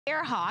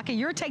Airhawk, and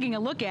you're taking a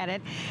look at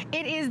it,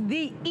 it is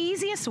the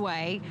easiest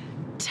way,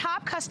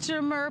 top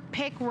customer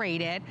pick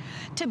rated,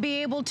 to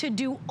be able to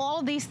do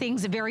all these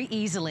things very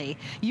easily.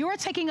 You're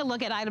taking a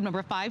look at item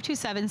number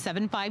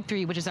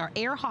 527753, which is our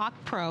Airhawk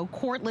Pro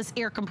cordless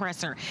air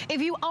compressor.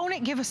 If you own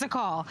it, give us a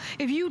call.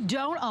 If you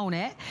don't own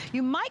it,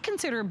 you might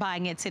consider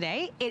buying it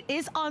today. It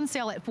is on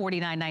sale at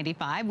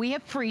 $49.95. We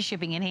have free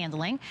shipping and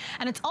handling,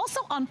 and it's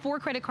also on 4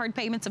 credit card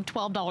payments of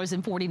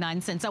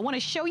 $12.49. I want to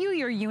show you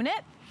your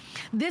unit.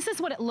 This is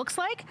what it looks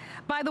like.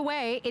 By the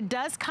way, it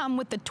does come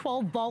with the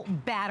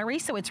 12-volt battery,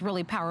 so it's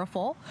really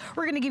powerful.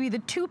 We're gonna give you the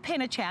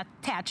 2-pin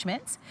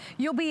attachments.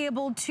 You'll be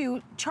able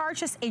to charge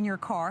this in your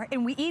car,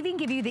 and we even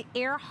give you the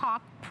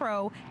Airhawk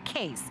Pro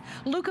case.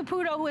 Lou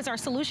Caputo, who is our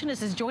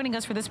solutionist, is joining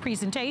us for this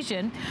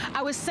presentation.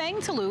 I was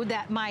saying to Lou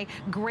that my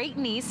great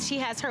niece, she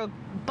has her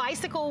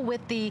bicycle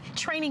with the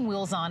training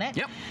wheels on it,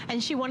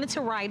 and she wanted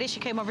to ride it. She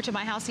came over to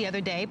my house the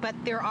other day, but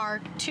there are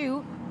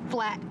 2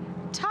 flat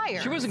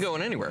tires. She wasn't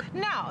going anywhere.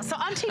 No, so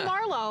Auntie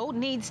Marlo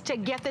needs to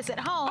get this at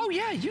home. Oh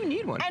yeah, you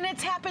need one. And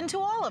it's happened to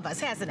all of us,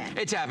 hasn't it?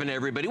 It's happened to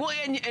everybody. Well,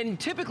 and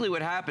typically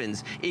what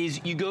happens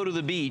is you go to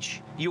the beach,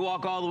 you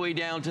walk all the way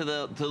down to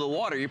the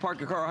water, you park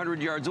your car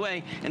 100 yards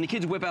away, and the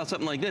kids whip out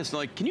something like this.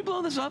 They're like, can you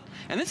blow this up?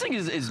 And this thing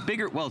is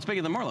bigger, well, it's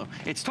bigger than Marlo.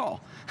 It's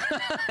tall.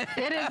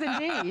 It is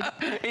indeed.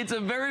 It's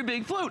a very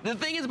big float. The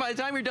thing is, by the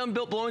time you're done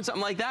blowing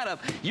something like that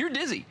up, you're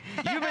dizzy.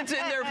 You've been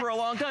sitting there for a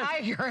long time. I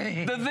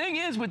agree. The thing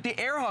is, with the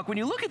Airhawk, when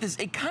you look at this,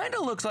 it kind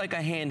of looks like a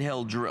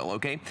handheld drill,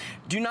 okay?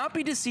 Do not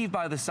be deceived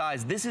by the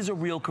size. This is a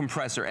real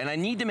compressor, and I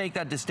need to make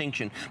that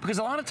distinction because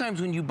a lot of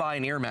times when you buy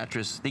an air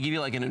mattress, they give you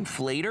like an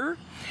inflator,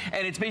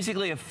 and it's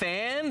basically a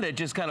fan that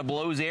just kind of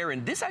blows air,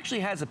 and this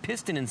actually has a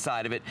piston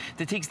inside of it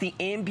that takes the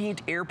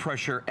ambient air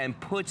pressure and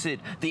puts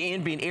it, the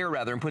ambient air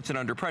rather, and puts it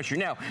under pressure.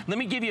 Now, let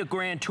me give you a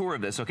grand tour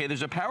of this, okay?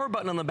 There's a power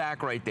button on the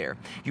back right there.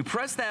 You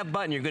press that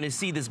button, you're gonna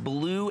see this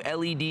blue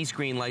LED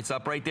screen lights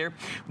up right there.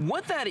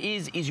 What that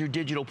is your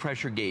digital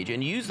pressure gauge,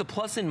 and you use the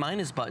plus and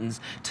minus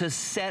buttons to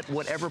set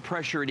whatever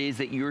pressure it is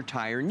that your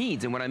tire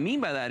needs. And what I mean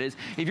by that is,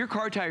 if your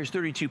car tire is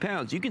 32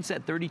 pounds, you can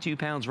set 32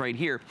 pounds right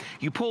here.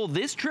 You pull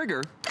this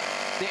trigger,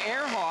 the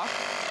Airhawk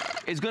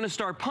is going to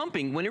start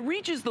pumping. When it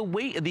reaches the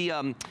weight,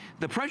 the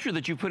pressure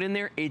that you put in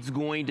there, it's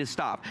going to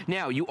stop.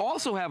 Now, you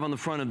also have on the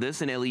front of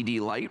this an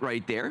LED light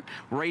right there.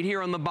 Right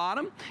here on the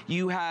bottom,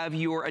 you have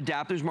your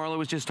adapters Marlo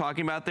was just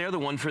talking about there, the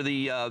one for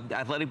the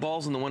athletic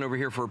balls and the one over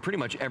here for pretty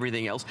much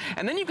everything else.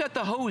 And then you've got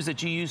the hose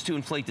that you use to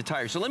inflate the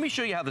tire. So let me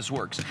show you how this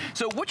works.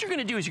 So what you're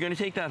going to do is you're going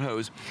to take that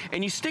hose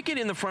and you stick it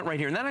in the front right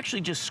here, and that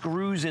actually just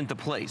screws into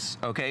place,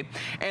 okay?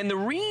 And the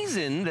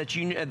reason that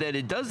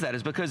it does that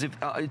is because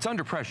it's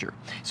under pressure.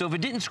 So if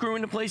it didn't screw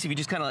into place, if you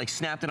just kind of like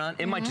snapped it on,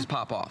 it might just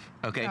pop off,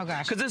 okay? Oh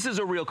gosh. Because this is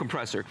a real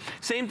compressor.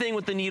 Same thing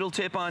with the needle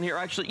tip on here.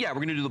 Actually, yeah, we're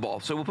gonna do the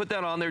ball. So we'll put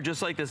that on there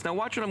just like this. Now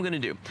watch what I'm gonna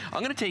do.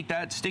 I'm gonna take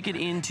that, stick it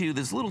into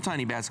this little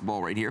tiny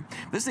basketball right here.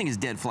 This thing is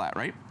dead flat,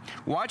 right?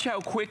 Watch how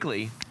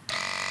quickly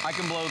I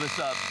can blow this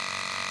up.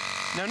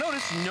 Now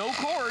notice, no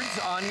cords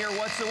on here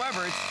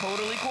whatsoever. It's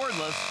totally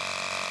cordless.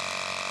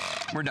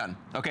 We're done,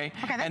 okay?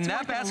 And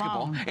that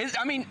basketball is,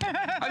 I mean,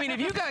 if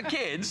you got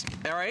kids,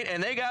 all right,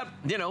 and they got,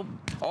 you know,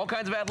 all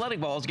kinds of athletic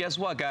balls, guess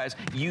what, guys?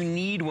 You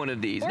need one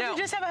of these. Or now, you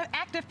just have an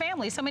active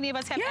family. So many of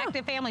us have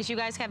active families. You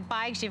guys have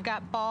bikes, you've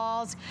got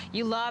balls,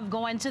 you love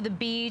going to the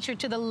beach or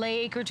to the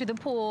lake or to the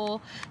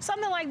pool.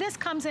 Something like this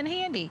comes in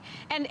handy.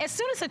 And as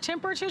soon as the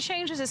temperature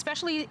changes,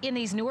 especially in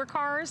these newer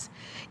cars,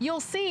 you'll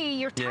see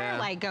your tire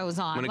light goes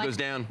on. When it goes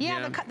down.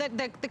 Yeah,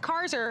 the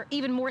cars are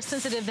even more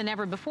sensitive than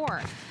ever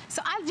before.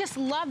 So I just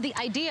love the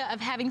idea of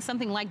having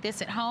something like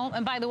this at home.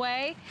 And by the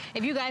way,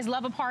 if you guys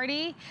love a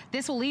party,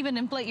 this will even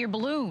inflate your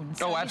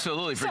balloons. Oh,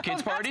 absolutely, for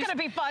kids' parties. That's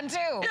gonna be fun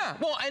too. Yeah,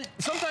 well, and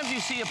sometimes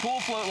you see a pool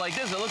float like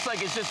this, it looks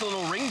like it's just a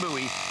little ring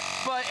buoy,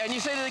 and you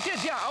say to the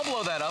kids, yeah, I'll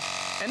blow that up.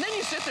 And then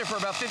you sit there for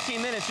about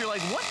 15 minutes, you're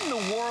like, what in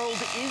the world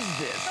is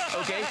this,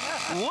 okay?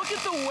 Look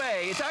at the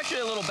way, it's actually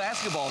a little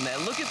basketball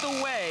net. Look at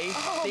the way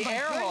the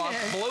Airhawk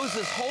blows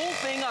this whole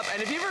thing up.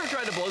 And if you've ever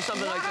tried to blow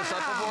something like this up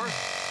before,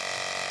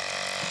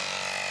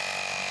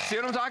 see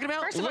what I'm talking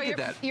about? First of all, Look at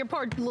that. Your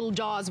poor little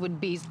jaws would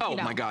be, oh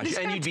my gosh,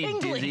 and you'd be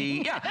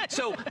dizzy. Yeah,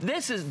 so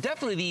this is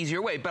definitely the easier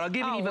way, but I'll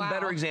give you an even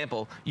better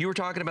example. You were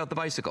talking about the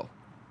bicycle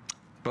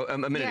a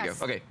minute ago.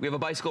 Okay, we have a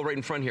bicycle right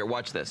in front here.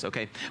 Watch this,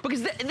 okay?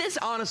 Because this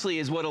honestly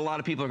is what a lot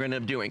of people are gonna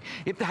end up doing.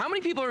 How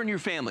many people are in your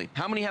family?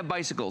 How many have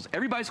bicycles?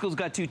 Every bicycle's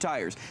got 2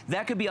 tires.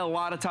 That could be a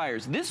lot of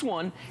tires. This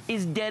one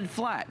is dead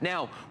flat.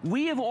 Now,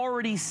 we have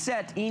already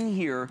set in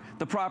here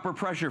the proper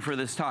pressure for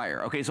this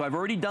tire, okay? So I've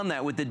already done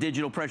that with the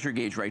digital pressure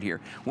gauge right here.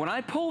 When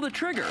I pull the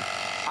trigger,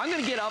 I'm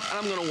gonna get up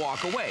and I'm gonna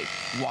walk away.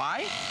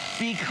 Why?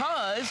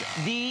 Because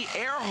the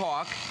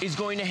Airhawk is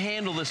going to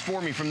handle this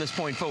for me from this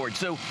point forward.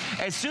 So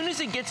as soon as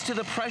it gets to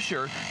the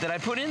pressure that I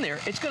put in there,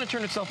 it's gonna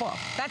turn itself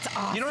off. That's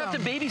awesome. You don't have to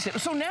babysit.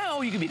 So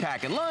now you can be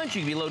packing lunch,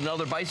 you can be loading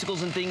other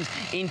bicycles and things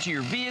into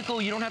your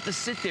vehicle. You don't have to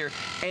sit there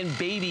and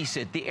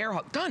babysit the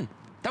Airhawk. Done.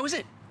 That was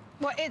it.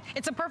 Well,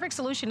 it's a perfect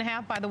solution to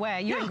have, by the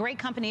way. You're in great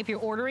company if you're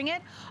ordering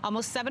it.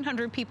 Almost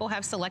 700 people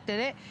have selected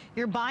it.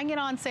 You're buying it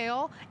on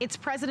sale. It's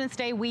President's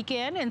Day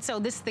weekend, and so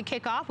this is the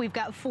kickoff. We've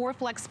got 4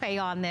 flex pay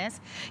on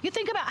this. You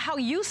think about how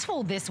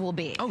useful this will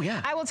be. Oh,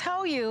 yeah. I will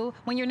tell you,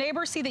 when your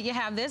neighbors see that you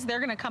have this, they're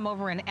going to come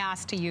over and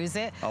ask to use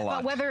it. A lot.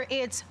 But whether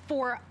it's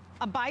for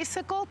a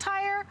bicycle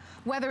tire,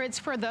 whether it's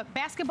for the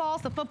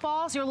basketballs, the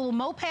footballs, your little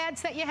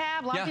mopeds that you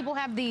have. A lot of people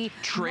have the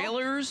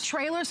trailers.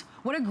 Trailers.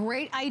 What a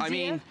great idea. I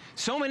mean,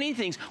 so many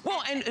things.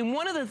 Well, and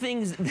one of the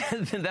things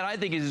that I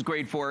think is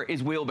great for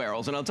is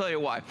wheelbarrows, and I'll tell you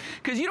why.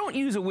 Because you don't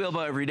use a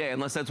wheelbarrow every day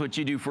unless that's what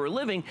you do for a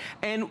living,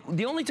 and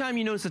the only time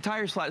you notice the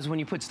tire's flat is when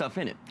you put stuff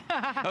in it.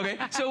 Okay,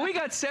 so we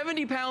got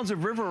 70 pounds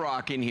of River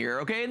Rock in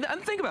here, okay? And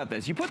think about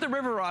this. You put the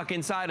River Rock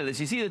inside of this,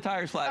 you see the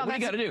tire's flat. What do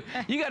you got to do?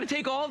 You got to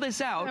take all this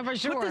out,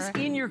 put this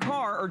in your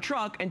car or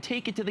truck, and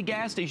take it to the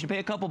gas station, pay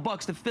a couple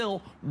bucks to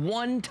fill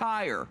 1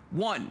 tire.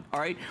 1,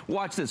 all right?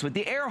 Watch this. With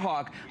the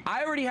AirHawk,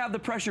 I already have the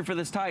pressure for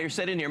this tire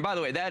set in here. And by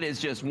the way, that is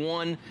just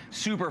 1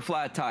 super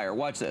flat tire.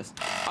 Watch this.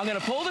 I'm going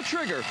to pull the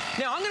trigger.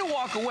 Now, I'm going to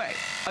walk away.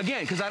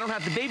 Again, because I don't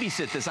have to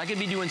babysit this. I could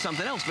be doing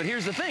something else. But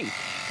here's the thing.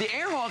 The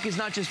AirHawk is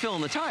not just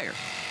filling the tire.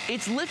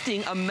 It's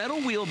lifting a metal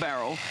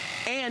wheelbarrow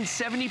and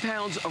 70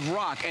 pounds of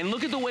rock. And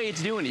look at the way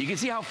it's doing it. You can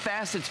see how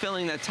fast it's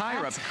filling that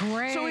tire up.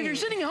 Great. So if you're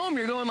sitting home,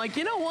 you're going like,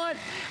 you know what?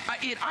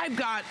 I've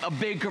got a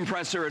big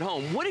compressor at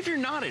home. What if you're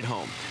not at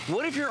home?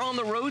 What if you're on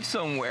the road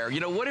somewhere? You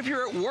know, what if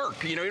you're at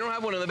work? You know, you don't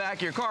have one in the back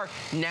of your car.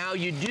 Now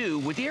you do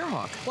with the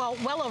AirHawk.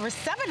 Well over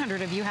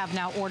 700 of you have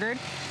now ordered.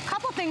 A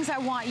couple things I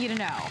want you to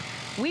know.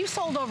 We've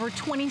sold over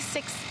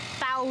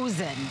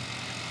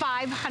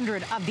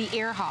 26,500 of the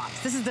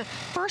AirHawks. This is the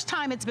first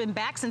time it's been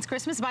back since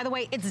Christmas. By the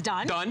way, it's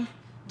done.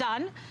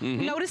 Done.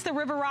 Notice the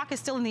River Rock is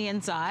still in the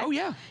inside. Oh,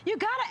 yeah. You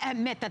gotta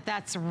admit that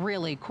that's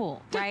really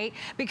cool, right?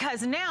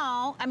 Because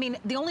now, I mean,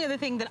 the only other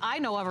thing that I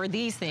know of are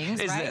these things,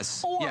 is right?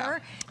 this. Or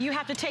you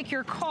have to take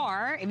your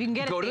car, if you can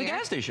get it Go to there, the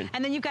gas station.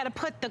 and then you've got to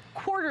put the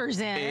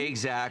quarters in.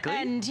 Exactly.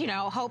 And, you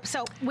know, hope.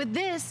 So with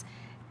this,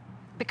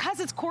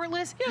 because it's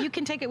cordless, you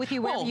can take it with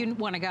you wherever you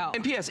want to go.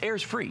 And P.S.,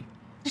 air's free.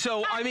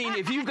 So, I mean,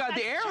 if you've got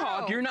the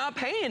AirHawk, you're not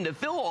paying to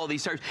fill all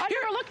these tires. I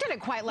never looked at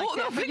it quite like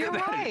that, but you're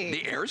right.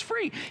 The air's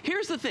free.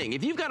 Here's the thing.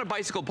 If you've got a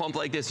bicycle pump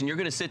like this and you're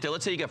going to sit there,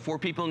 let's say you got 4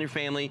 people in your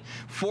family,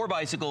 4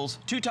 bicycles,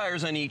 2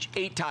 tires on each,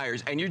 8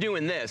 tires, and you're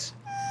doing this.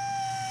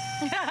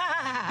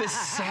 This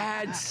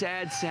sad,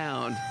 sad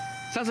sound.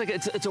 Sounds like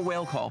it's a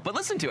whale call, but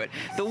listen to it.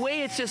 The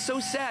way it's just so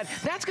sad,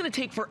 that's gonna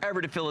take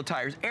forever to fill the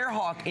tires.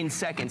 AirHawk in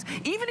seconds.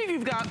 Even if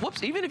you've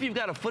got, even if you've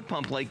got a foot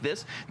pump like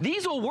this,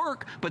 these will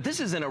work, but this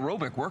is an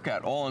aerobic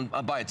workout all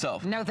by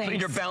itself. No thanks.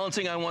 You're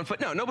balancing on 1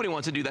 foot. No, nobody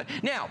wants to do that.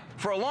 Now,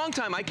 for a long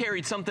time, I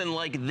carried something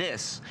like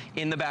this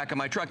in the back of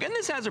my truck, and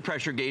this has a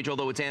pressure gauge,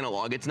 although it's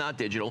analog, it's not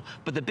digital,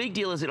 but the big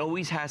deal is it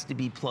always has to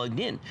be plugged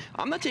in.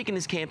 I'm not taking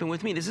this camping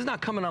with me. This is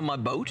not coming on my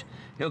boat,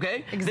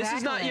 okay? Exactly. This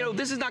is not, you know,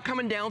 this is not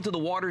coming down to the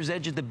water's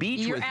edge at the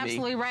beach You're with me. You're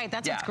absolutely right.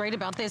 That's what's great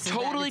about this.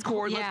 Totally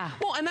cordless. Yeah.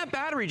 Well, and that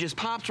battery just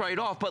pops right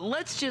off. But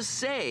let's just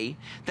say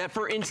that,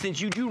 for instance,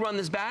 you do run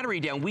this battery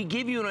down. We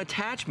give you an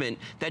attachment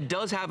that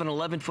does have an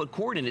 11-foot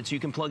cord in it, so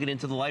you can plug it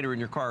into the lighter in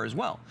your car as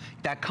well.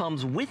 That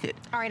comes with it.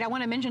 All right, I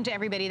want to mention to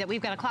everybody that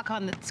we've got a clock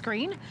on the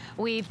screen.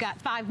 We've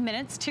got 5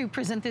 minutes to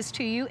present this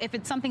to you. If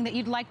it's something that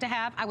you'd like to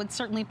have, I would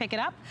certainly pick it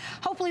up.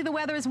 Hopefully the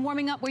weather is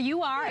warming up where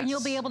you are, and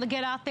you'll be able to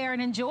get out there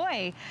and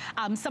enjoy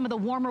some of the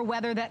warmer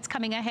weather that's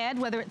coming ahead,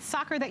 whether it's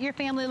soccer that your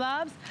family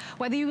loves,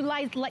 whether you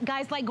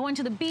guys like going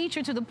to the beach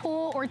or to the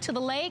pool or to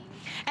the lake.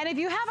 And if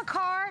you have a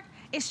car,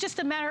 it's just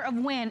a matter of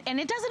when. And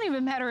it doesn't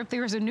even matter if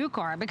there's a new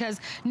car, because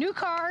new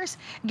cars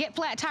get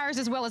flat tires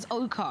as well as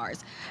old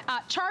cars.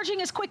 Charging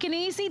is quick and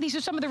easy. These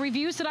are some of the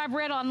reviews that I've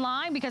read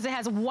online, because it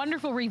has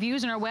wonderful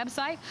reviews on our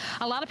website.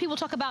 A lot of people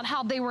talk about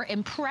how they were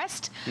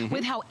impressed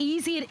with how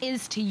easy it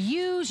is to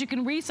use. You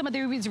can read some of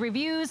the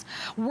reviews.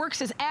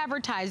 Works as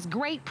advertised.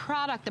 Great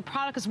product. The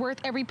product is worth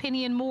every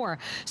penny and more.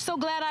 So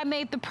glad I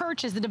made the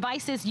purchase. The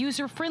device is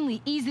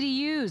user-friendly, easy to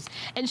use.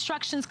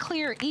 Instructions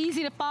clear,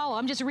 easy to follow.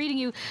 I'm just reading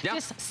you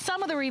just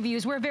some of the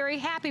reviews. We're very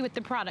happy with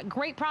the product.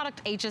 Great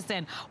product,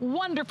 HSN.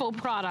 Wonderful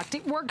product.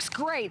 It works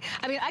great.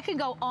 I mean, I can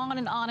go on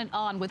and on and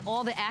on with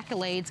all the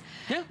accolades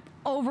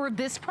over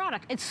this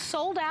product. It's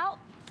sold out.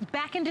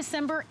 Back in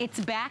December, it's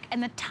back,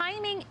 and the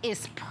timing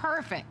is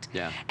perfect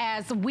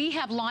as we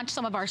have launched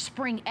some of our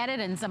spring edit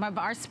and some of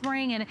our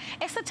spring, and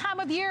it's the time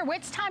of year where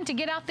it's time to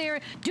get out there,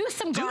 do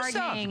some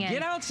gardening.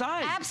 Get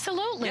outside.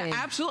 Absolutely. Yeah,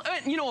 absolutely.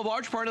 And, you know, a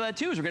large part of that,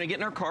 too, is we're going to get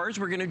in our cars,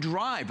 we're going to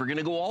drive, we're going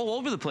to go all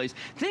over the place.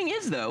 Thing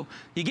is, though,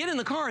 you get in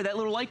the car, that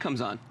little light comes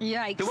on.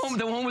 Yikes.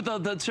 The one with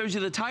that shows you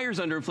the tire's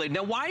underinflated.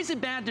 Now, why is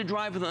it bad to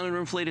drive with an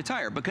underinflated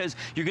tire? Because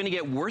you're going to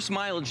get worse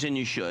mileage than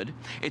you should,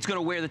 it's going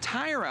to wear the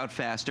tire out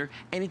faster,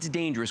 and it's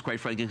dangerous. dangerous, quite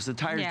frankly, because the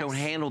tires don't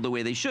handle the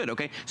way they should,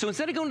 okay? So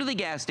instead of going to the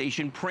gas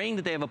station, praying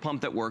that they have a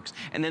pump that works,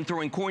 and then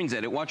throwing coins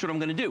at it, watch what I'm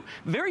gonna do.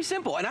 Very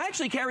simple, and I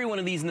actually carry one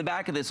of these in the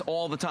back of this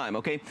all the time,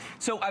 okay?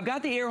 So I've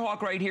got the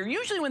AirHawk right here.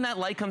 Usually when that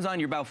light comes on,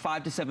 you're about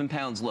 5 to 7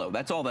 pounds low.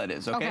 That's all that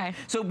is, okay?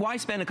 So why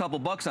spend a couple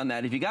bucks on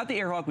that? If you got the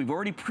AirHawk, we've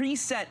already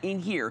preset in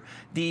here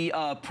the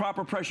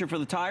proper pressure for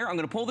the tire. I'm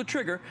gonna pull the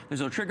trigger.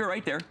 There's a trigger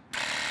right there.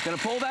 Gonna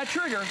pull that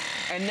trigger,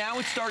 and now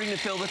it's starting to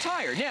fill the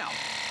tire. Now,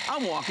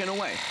 I'm walking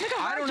away.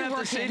 I don't have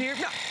to sit here.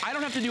 No, I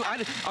don't have to do,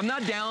 I'm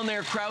not down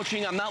there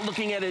crouching. I'm not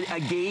looking at a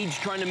gauge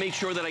trying to make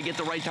sure that I get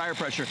the right tire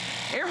pressure.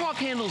 AirHawk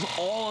handles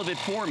all of it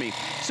for me.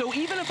 So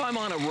even if I'm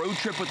on a road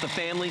trip with the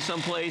family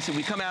someplace and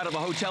we come out of a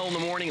hotel in the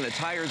morning and the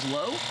tire's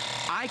low,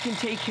 I can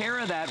take care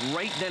of that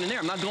right then and there.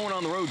 I'm not going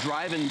on the road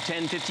driving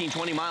 10, 15,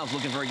 20 miles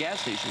looking for a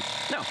gas station.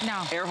 No,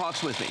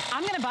 AirHawk's with me.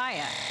 I'm gonna buy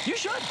it. You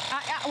should.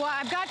 Well,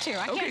 I've got to.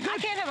 I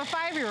can't have a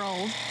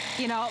 5-year-old,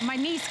 you know, my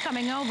niece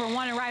coming over and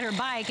want to ride her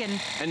bike and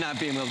not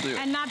being able to do it.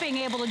 And not being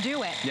able to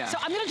do it. Yeah. So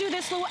I'm gonna do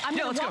this, Lou. I'm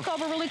gonna walk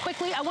over really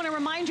quickly. I wanna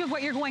remind you of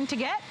what you're going to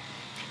get.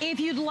 If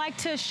you'd like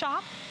to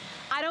shop,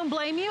 I don't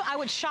blame you. I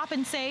would shop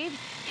and save.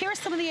 Here are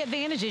some of the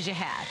advantages you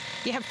have.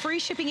 You have free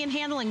shipping and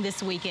handling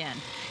this weekend.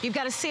 You've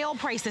got a sale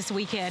price this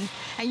weekend,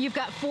 and you've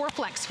got 4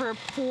 flex for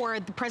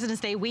the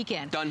President's Day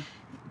weekend. Done.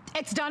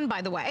 It's done,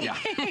 by the way.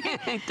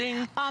 Yeah.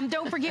 Ding.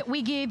 Don't forget,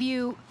 we gave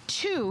you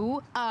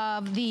 2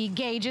 of the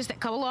gauges that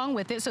come along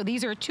with it. So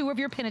these are 2 of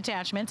your pin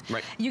attachments.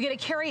 Right. You get a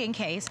carrying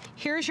case.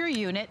 Here's your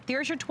unit.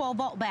 There's your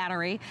 12-volt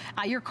battery,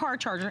 your car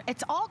charger.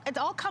 It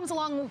all comes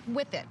along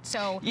with it.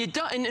 So it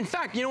does. And in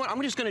fact, you know what?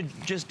 I'm just going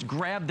to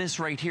grab this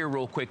right here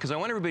real quick because I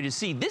want everybody to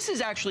see. This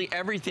is actually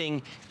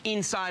everything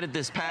inside of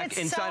this pack,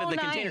 inside of the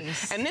container.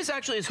 And this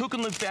actually is hook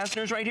and loop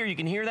fasteners right here. You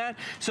can hear that.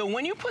 So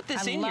when you put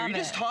this in here, you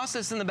just toss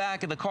this in the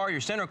back of the car,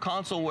 your center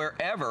console,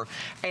 wherever,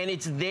 and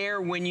it's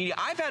there when you.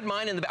 I've had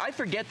mine in the back. I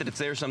forget that it's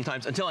there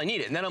sometimes until I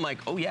need it, and then I'm like,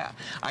 oh yeah,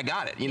 I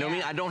got it. You know what I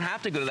mean? I don't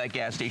have to go to that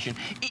gas station.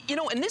 You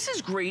know, and this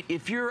is great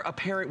if you're a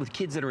parent with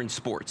kids that are in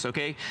sports,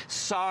 okay?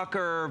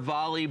 Soccer,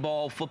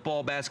 volleyball,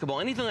 football, basketball,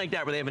 anything like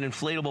that where they have an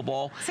inflatable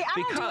ball. See,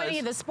 I don't do any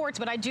of the sports,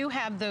 but I do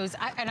have those,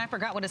 and I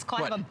forgot what it's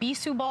called. I have a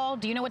Bisu ball.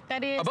 Do you know what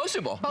that is? A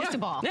Bosu ball. Bosu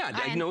ball. Yeah,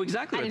 I know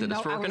exactly what that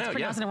is for working out. I was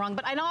pronouncing it wrong,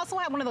 but I also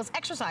have one of those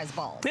exercise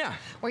balls. Yeah.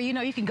 Where you know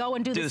you can go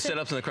and do the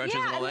sit-ups and the crunches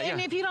and all that. And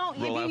if you don't,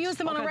 if you use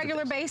them on a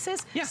regular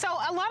basis. So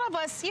a lot of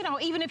us, you know,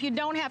 even if you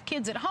don't have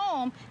kids at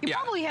home, you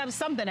probably have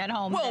something at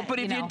home. Well, but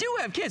if you do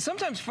have kids,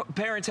 sometimes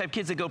parents have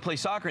kids that go play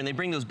soccer and they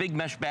bring those big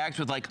mesh bags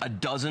with like a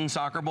dozen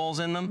soccer balls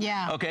in them.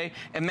 Yeah. Okay.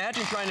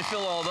 Imagine trying to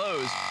fill all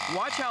those.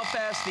 Watch how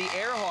fast the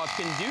AirHawk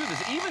can do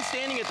this. Even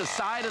standing at the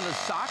side of the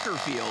soccer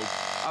field,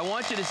 I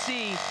want you to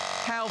see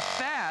how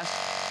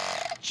fast.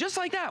 Just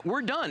like that,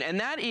 we're done. And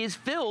that is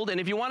filled. And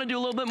if you want to do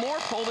a little bit more,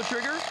 pull the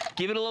trigger,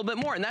 give it a little bit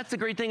more. And that's the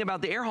great thing about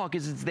the AirHawk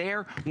is it's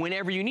there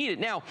whenever you need it.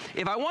 Now,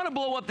 if I want to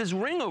blow up this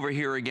ring over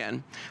here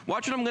again,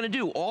 watch what I'm going to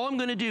do. All I'm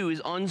going to do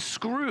is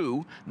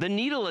unscrew the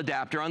needle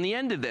adapter on the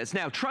end of this.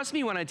 Now, trust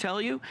me when I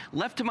tell you,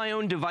 left to my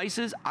own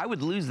devices, I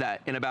would lose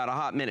that in about a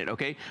hot minute,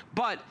 okay?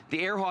 But the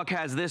AirHawk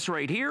has this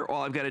right here.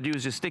 All I've got to do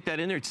is just stick that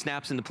in there. It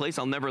snaps into place.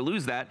 I'll never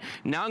lose that.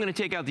 Now I'm going to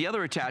take out the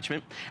other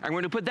attachment. I'm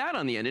going to put that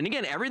on the end. And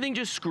again, everything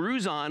just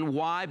screws on.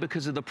 Why?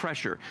 Because of the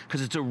pressure,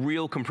 because it's a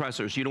real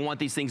compressor, so you don't want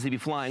these things to be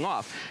flying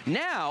off.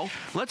 Now,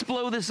 let's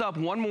blow this up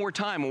one more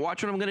time and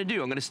watch what I'm gonna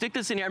do. I'm gonna stick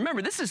this in here.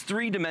 Remember, this is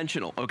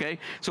 3-dimensional, okay?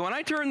 So when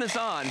I turn this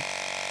on,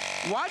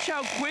 watch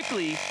how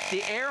quickly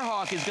the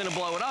AirHawk is gonna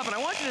blow it up. And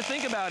I want you to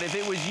think about if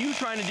it was you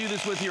trying to do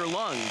this with your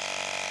lungs,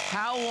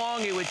 how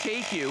long it would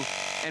take you.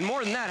 And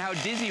more than that, how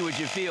dizzy would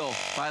you feel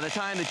by the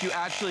time that you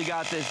actually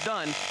got this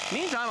done?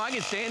 Meantime, I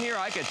could stand here,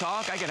 I could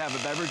talk, I could have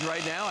a beverage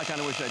right now. I kind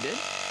of wish I did.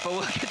 But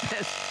look at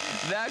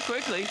this, that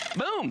quickly,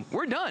 boom,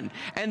 we're done.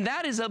 And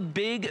that is a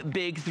big,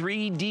 big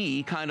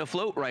 3D kind of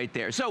float right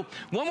there. So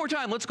one more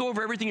time, let's go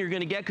over everything you're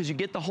gonna get because you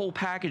get the whole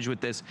package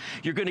with this.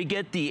 You're gonna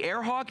get the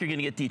AirHawk, you're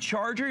gonna get the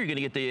charger, you're gonna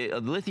get the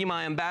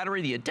lithium-ion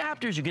battery, the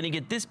adapters, you're gonna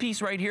get this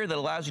piece right here that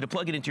allows you to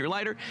plug it into your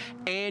lighter,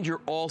 and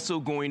you're also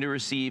going to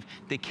receive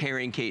the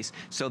carrying case.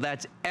 So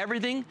that's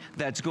everything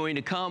that's going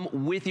to come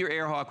with your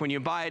AirHawk when you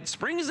buy it.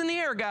 Spring is in the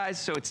air, guys,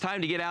 so it's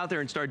time to get out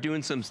there and start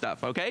doing some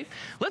stuff, okay?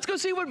 Let's go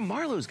see what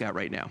Marlo's got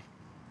right now.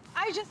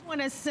 I just want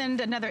to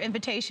send another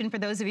invitation for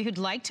those of you who'd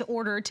like to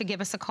order to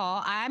give us a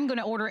call. I'm going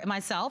to order it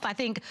myself. I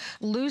think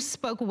Lou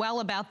spoke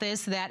well about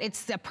this, that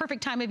it's the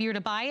perfect time of year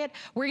to buy it.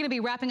 We're going to be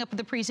wrapping up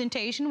the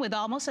presentation with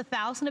almost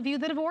 1,000 of you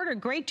that have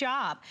ordered. Great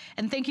job.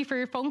 And thank you for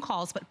your phone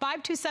calls. But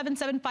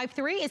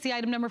 527753 is the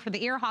item number for the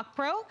AirHawk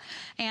Pro.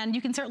 And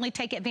you can certainly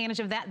take advantage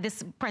of that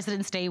this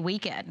President's Day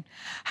weekend.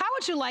 How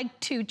would you like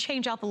to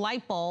change out the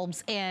light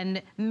bulbs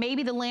and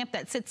maybe the lamp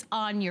that sits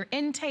on your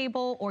end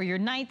table or your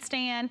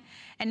nightstand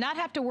and not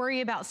have to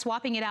worry about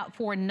swapping it out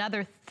for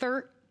another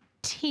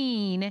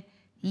 13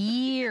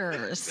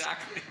 years?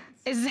 Exactly.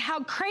 Is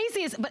how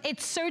crazy is it? But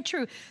it's so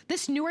true.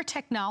 This newer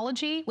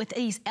technology with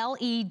these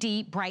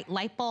LED bright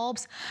light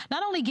bulbs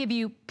not only give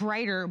you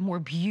brighter, more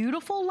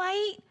beautiful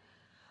light,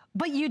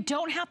 But you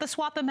don't have to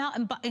swap them out.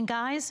 And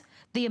guys,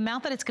 the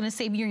amount that it's going to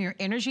save you in your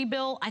energy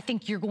bill, I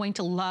think you're going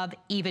to love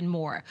even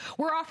more.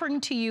 We're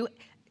offering to you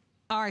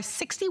our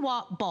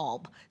 60-watt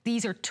bulb.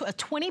 These are a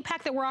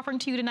 20-pack that we're offering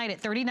to you tonight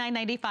at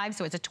 $39.95,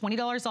 so it's a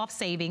 $20 off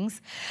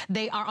savings.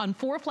 They are on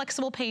 4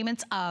 flexible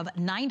payments of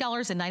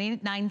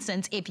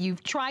 $9.99. If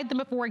you've tried them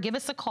before, give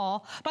us a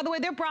call. By the way,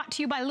 they're brought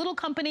to you by a little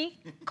company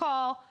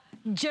called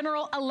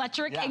General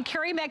Electric, and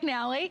Carrie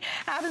McNally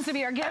happens to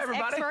be our guest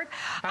expert.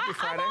 Happy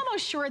Friday. I'm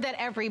almost sure that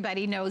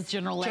everybody knows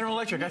General Electric. General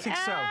Electric, I think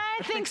so. I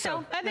think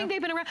so. I think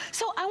they've been around.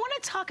 So I want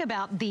to talk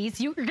about these.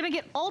 You're going to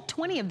get all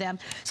 20 of them.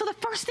 So the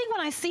first thing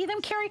when I see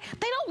them, Carrie,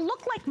 they don't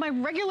look like my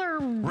regular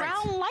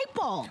round light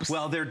bulbs.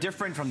 Well, they're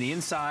different from the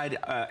inside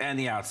and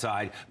the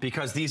outside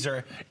because these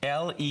are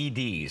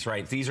LEDs,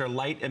 right? These are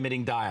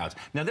light-emitting diodes.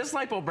 Now, this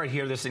light bulb right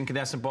here, this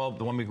incandescent bulb,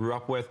 the one we grew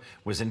up with,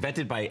 was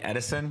invented by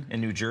Edison in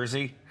New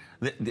Jersey.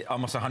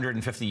 Almost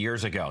 150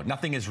 years ago.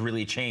 Nothing has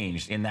really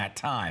changed in that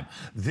time.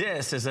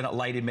 This is a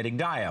light-emitting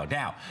diode.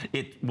 Now,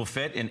 it will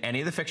fit in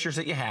any of the fixtures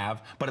that you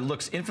have, but it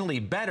looks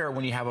infinitely better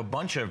when you have a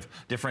bunch of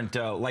different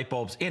light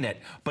bulbs in it.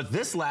 But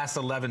this lasts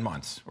 11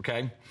 months,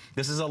 okay?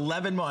 This is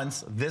 11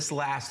 months. This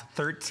lasts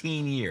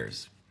 13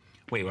 years.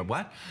 Wait,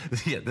 what?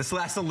 Yeah, this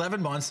lasts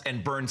 11 months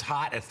and burns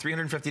hot at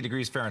 350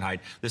 degrees Fahrenheit.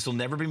 This will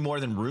never be more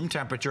than room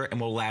temperature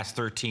and will last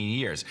 13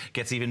 years.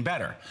 Gets even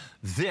better.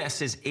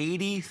 This is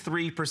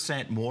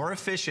 83% more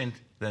efficient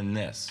than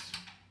this.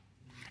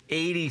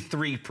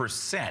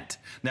 83%.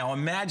 Now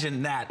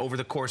imagine that over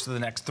the course of the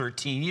next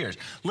 13 years.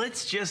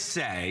 Let's just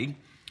say,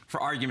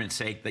 for argument's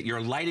sake, that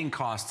your lighting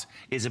cost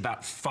is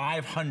about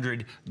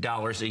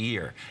 $500 a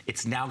year.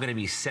 It's now going to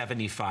be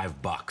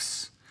 75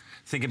 bucks.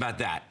 Think about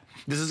that.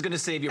 This is going to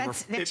save you.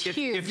 That's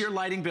huge. If your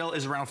lighting bill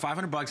is around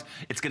 500 bucks,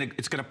 it's going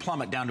to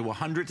plummet down to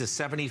 $100 to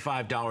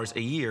 $75 a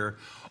year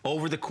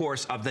over the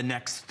course of the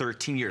next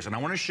 13 years. And I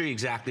want to show you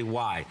exactly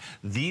why.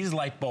 These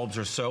light bulbs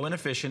are so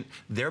inefficient,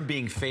 they're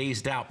being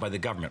phased out by the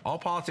government. All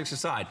politics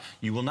aside,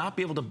 you will not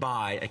be able to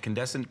buy a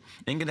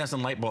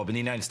incandescent light bulb in the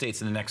United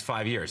States in the next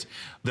 5 years.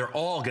 They're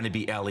all going to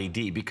be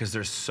LED because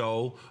they're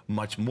so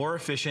much more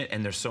efficient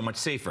and they're so much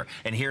safer.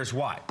 And here's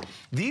why.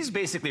 These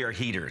basically are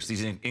heaters,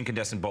 these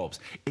incandescent bulbs.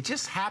 It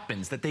just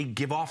happens that they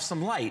give off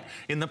some light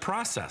in the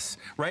process,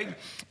 right?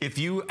 If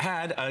you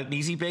had an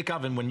easy bake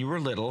oven when you were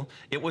little,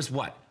 it was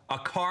what? A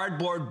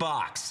cardboard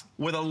box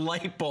with a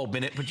light bulb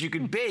in it, but you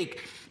could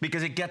bake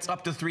because it gets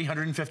up to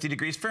 350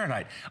 degrees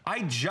Fahrenheit.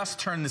 I just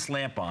turned this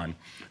lamp on.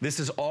 This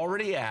is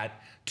already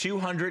at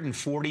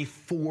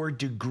 244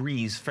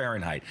 degrees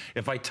Fahrenheit.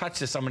 If I touch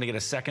this, I'm gonna get a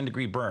 2nd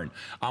degree burn.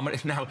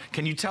 Now,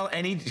 can you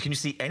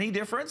see any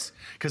difference?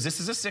 Because this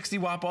is a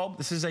 60-watt bulb,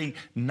 this is a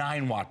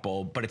 9-watt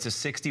bulb, but it's a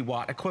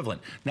 60-watt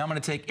equivalent. Now I'm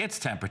gonna take its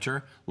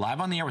temperature,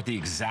 live on the air with the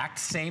exact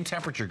same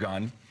temperature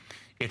gun.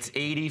 It's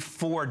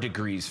 84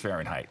 degrees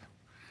Fahrenheit.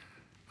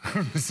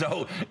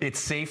 So it's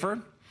safer,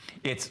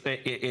 it's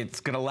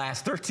going to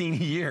last 13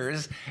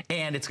 years,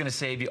 and it's going to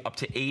save you up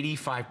to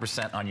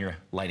 85% on your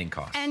lighting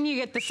costs. And you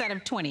get the set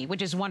of 20,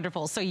 which is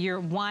wonderful. So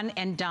you're one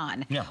and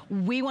done. Yeah.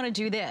 We want to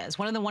do this.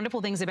 One of the wonderful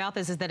things about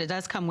this is that it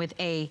does come with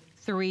a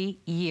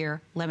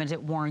 3-year limited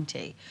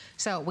warranty.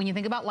 So when you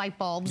think about light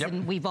bulbs,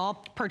 and we've all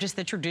purchased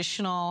the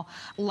traditional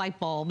light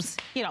bulbs,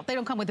 you know, they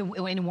don't come with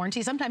any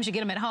warranty. Sometimes you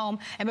get them at home,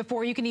 and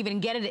before you can even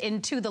get it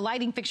into the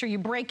lighting fixture, you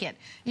break it.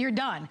 You're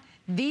done.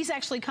 These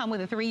actually come with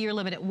a 3-year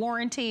limited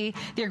warranty.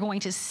 They're going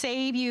to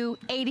save you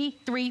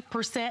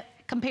 83%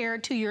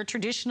 compared to your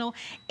traditional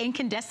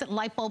incandescent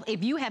light bulb.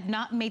 If you have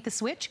not made the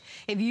switch,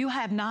 if you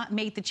have not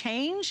made the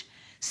change,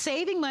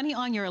 saving money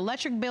on your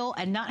electric bill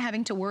and not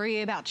having to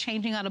worry about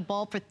changing out a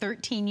bulb for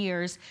 13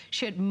 years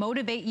should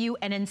motivate you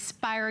and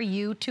inspire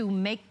you to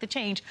make the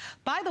change.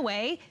 By the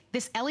way,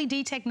 this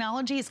LED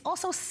technology is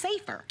also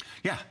safer.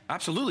 Yeah,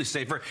 absolutely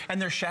safer.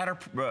 And they're shatter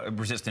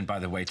resistant, by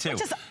the way, too.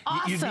 Which is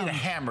awesome. You'd need a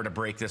hammer to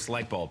break this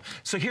light bulb.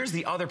 So here's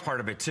the other part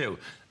of it, too.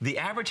 The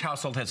average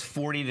household has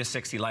 40 to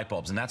 60 light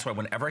bulbs. And that's why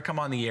whenever I come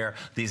on the air,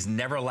 these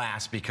never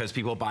last because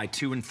people buy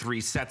 2 and 3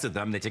 sets of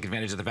them. They take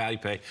advantage of the value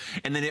pay.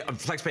 And then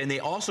flex pay. And they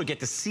also get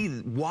to see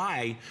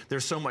why they're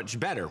so much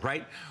better,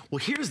 right? Well,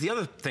 here's the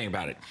other thing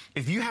about it.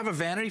 If you have a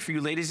vanity, for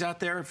you ladies out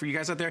there, for you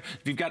guys out there,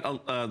 if you've got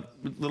a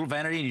little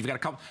vanity and you've got a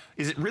couple,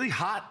 is it really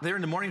hot there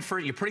in the morning for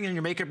it? You're putting in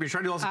your makeup, you're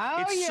trying to do all this.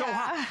 It's so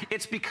hot.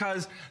 It's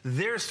because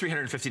there's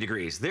 350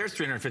 degrees. There's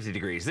 350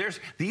 degrees.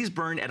 These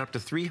burn at up to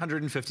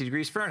 350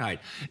 degrees Fahrenheit.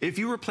 If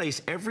you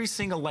replace every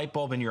single light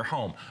bulb in your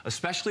home,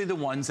 especially the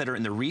ones that are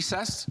in the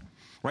recess,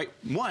 right?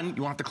 One,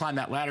 you won't have to climb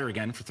that ladder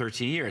again for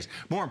 13 years.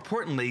 More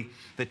importantly,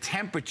 the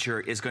temperature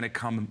is going to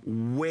come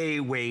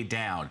way, way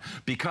down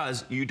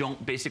because you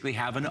don't basically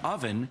have an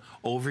oven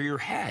over your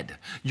head.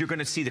 You're going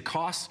to see the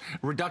cost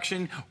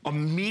reduction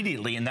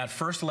immediately in that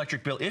first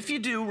electric bill if you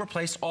do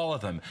replace all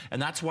of them.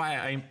 And that's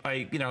why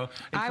I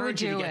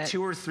encourage you to get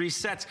 2 or 3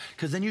 sets,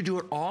 because then you do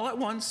it all at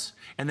once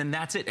and then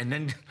that's it. And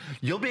then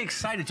you'll be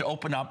excited to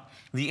open up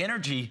the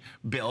energy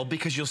bill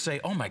because you'll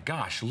say, oh my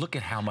gosh, look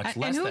at how much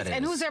less that is.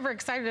 And who's ever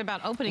excited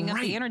about opening up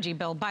the energy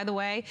bill. By the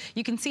way,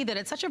 you can see that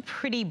it's such a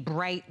pretty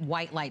bright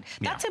white light.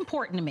 That's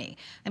important to me.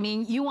 I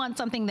mean, you want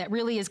something that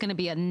really is going to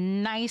be a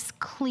nice,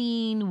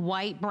 clean,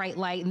 white, bright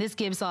light, and this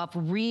gives off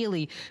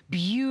really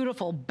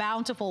beautiful,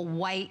 bountiful,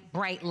 white,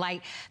 bright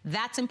light.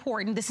 That's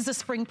important. This is a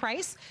spring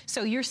price,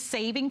 so you're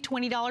saving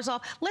 $20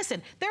 off.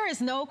 Listen, there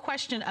is no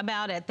question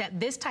about it that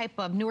this type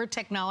of newer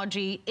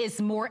technology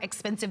is more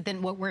expensive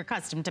than what we're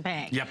accustomed to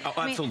paying. Yep,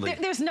 absolutely. I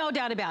mean, there's no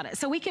doubt about it.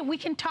 So we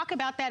can talk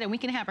about that and we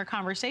can have a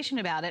conversation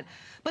about it.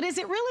 But is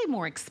it really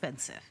more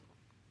expensive?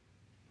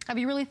 Have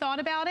you really thought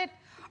about it?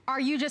 Are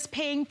you just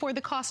paying for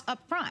the cost up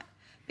front?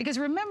 Because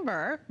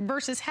remember,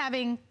 versus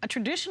having a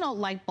traditional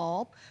light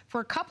bulb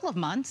for a couple of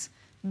months,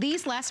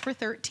 these last for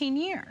 13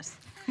 years.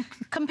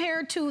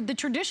 Compared to the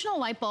traditional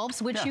light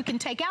bulbs, which you can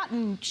take out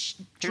and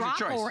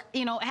drop or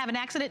have an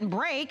accident and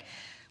break.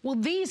 Well,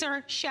 these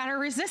are shatter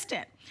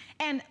resistant.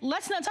 And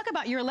let's not talk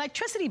about your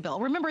electricity bill.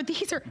 Remember,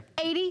 these are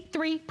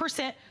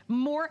 83%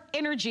 more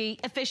energy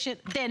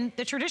efficient than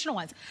the traditional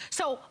ones.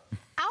 So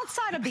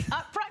outside of the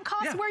upfront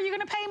cost where you're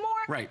gonna pay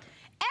more,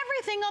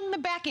 everything on the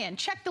back end,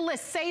 check the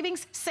list,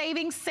 savings,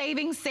 savings,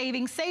 savings,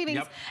 savings,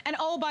 savings. And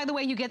oh, by the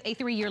way, you get a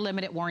 3-year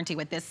limited warranty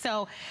with this.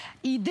 So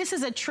this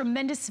is a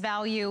tremendous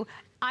value.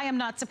 I am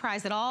not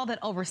surprised at all that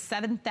over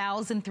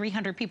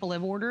 7,300 people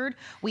have ordered.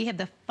 We have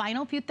the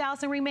final few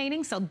thousand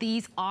remaining, so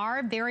these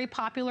are very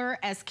popular,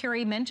 as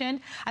Carrie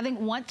mentioned. I think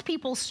once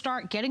people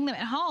start getting them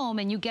at home,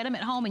 and you get them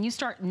at home, and you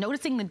start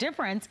noticing the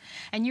difference,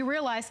 and you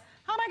realize,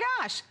 oh my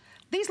gosh,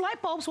 these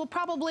light bulbs will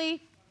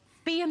probably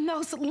be in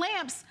those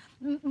lamps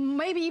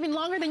maybe even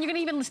longer than you're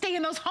gonna even stay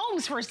in those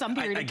homes for some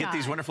period of time. I get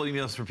these wonderful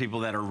emails from people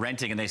that are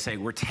renting and they say,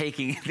 we're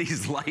taking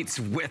these lights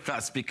with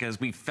us because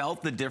we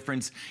felt the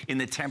difference in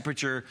the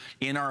temperature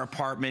in our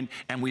apartment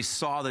and we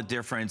saw the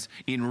difference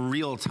in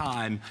real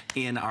time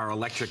in our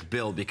electric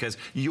bill, because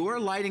your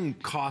lighting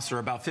costs are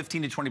about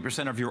 15 to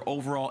 20% of your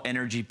overall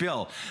energy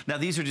bill. Now,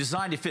 these are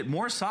designed to fit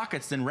more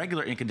sockets than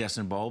regular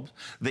incandescent bulbs.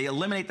 They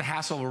eliminate the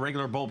hassle of a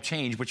regular bulb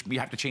change, which we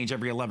have to change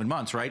every 11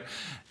 months, right?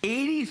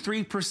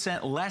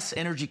 83% less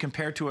energy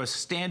compared to a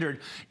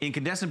standard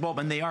incandescent bulb,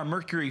 and they are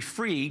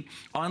mercury-free,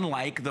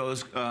 unlike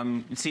those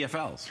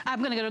CFLs. I'm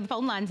going to go to the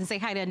phone lines and say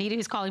hi to Anita,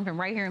 who's calling from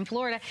right here in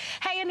Florida.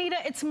 Hey, Anita,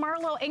 it's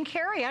Marlo and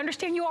Carrie. I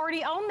understand you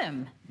already own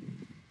them.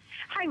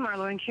 Hi,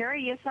 Marlo and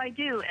Carrie. Yes, I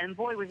do. And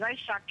boy, was I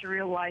shocked to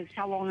realize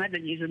how long I've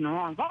been using the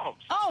wrong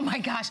bulbs. Oh my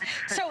gosh!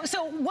 So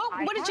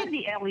what did you?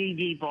 I had the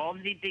LED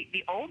bulbs,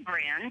 the old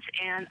brands,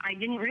 and I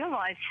didn't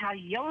realize how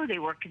yellow they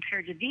were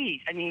compared to these.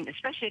 I mean,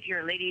 especially if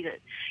you're a lady that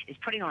is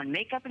putting on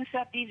makeup and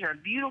stuff, these are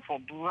beautiful,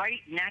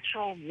 bright,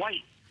 natural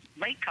white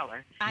light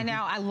color. I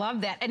know. I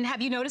love that. And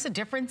have you noticed a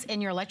difference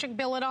in your electric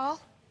bill at all?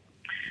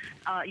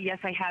 Yes,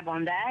 I have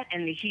on that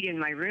and the heat in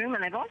my room.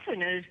 And I've also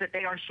noticed that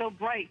they are so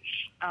bright.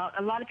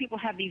 A lot of people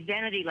have these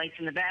vanity lights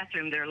in the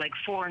bathroom. They're like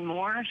 4 and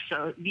more.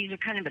 So these are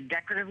kind of a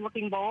decorative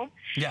looking bulb.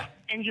 Yeah.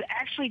 And you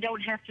actually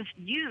don't have to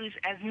use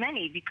as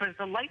many because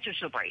the lights are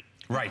so bright.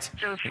 Right.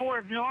 So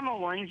 4 normal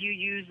ones, you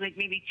use like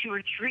maybe 2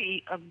 or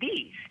 3 of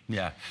these.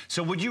 Yeah.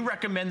 So would you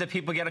recommend that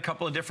people get a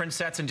couple of different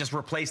sets and just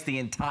replace the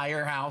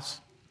entire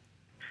house?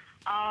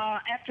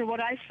 After what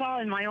I saw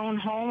in my own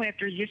home,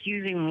 after just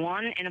using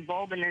one in a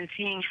bulb and then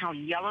seeing how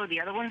yellow the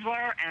other ones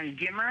were and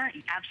dimmer,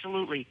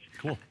 absolutely.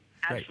 Cool.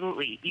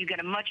 Absolutely. You get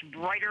a much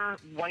brighter,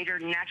 whiter,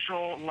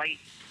 natural light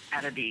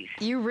out of these.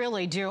 You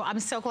really do. I'm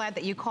so glad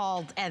that you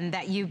called and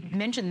that you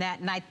mentioned that,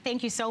 and I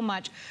thank you so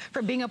much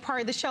for being a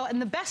part of the show.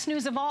 And the best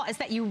news of all is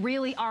that you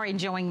really are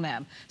enjoying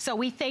them. So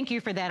we thank you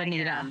for that,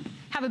 Anita.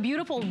 Have a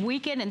beautiful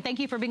weekend, and thank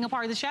you for being a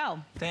part of the show.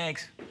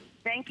 Thanks.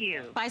 Thank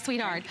you. Bye,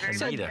 sweetheart.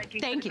 So,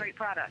 thank you. Great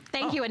product.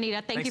 Thank you,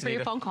 Anita. Thank you for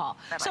your phone call.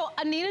 Bye-bye. So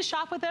Anita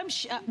shop with them,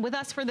 with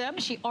us for them.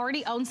 She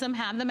already owns them,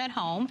 have them at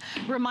home.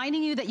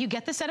 Reminding you that you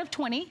get the set of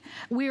 20.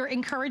 We're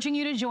encouraging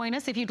you to join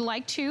us if you'd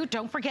like to.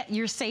 Don't forget,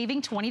 you're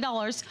saving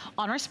 $20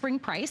 on our spring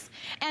price.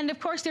 And of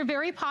course, they're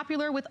very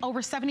popular with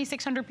over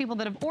 7,600 people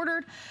that have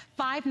ordered.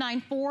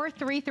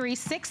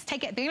 594-336.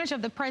 Take advantage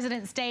of the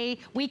President's Day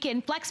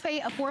weekend flex pay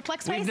of 4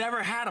 flex pays. We've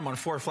never had them on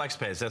 4 flex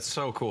pays. That's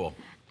so cool.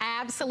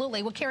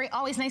 Absolutely. Well, Carrie,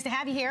 always nice to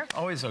have you here.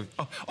 Always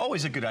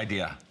a good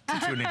idea to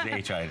tune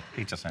into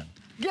HSN.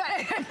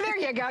 There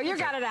you go. You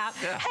got it out.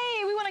 Yeah.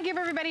 Hey, we want to give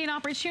everybody an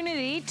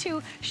opportunity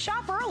to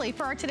shop early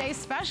for our today's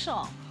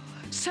special.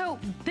 So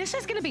this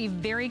is going to be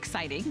very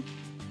exciting.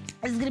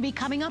 This is going to be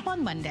coming up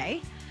on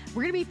Monday.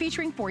 We're going to be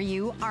featuring for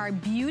you our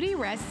Beauty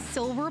Rest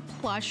Silver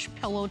Plush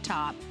Pillow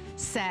Top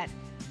set.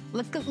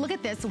 Look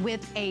at this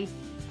with a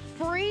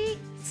free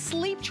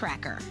sleep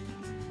tracker.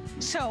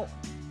 So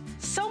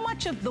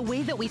much of the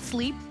way that we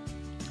sleep,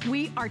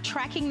 we are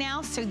tracking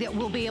now so that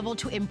we'll be able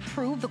to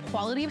improve the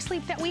quality of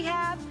sleep that we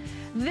have.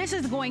 This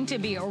is going to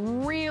be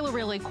really,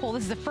 really cool.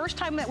 This is the first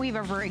time that we've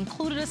ever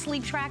included a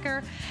sleep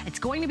tracker. It's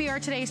going to be our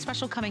today's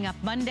special coming up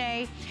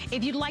Monday.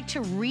 If you'd like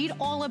to read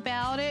all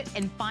about it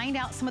and find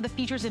out some of the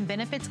features and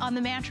benefits on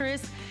the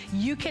mattress,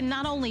 you can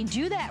not only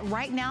do that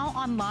right now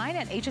online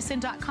at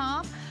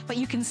hsn.com, but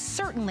you can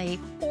certainly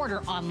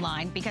order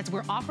online because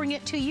we're offering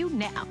it to you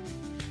now.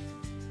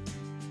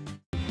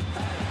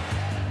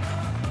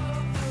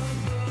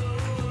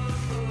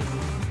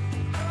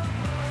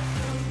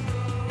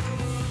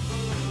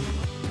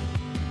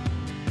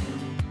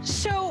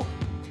 So,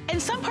 in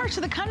some parts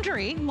of the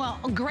country, well,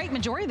 a great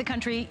majority of the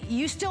country,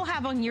 you still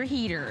have on your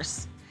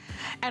heaters.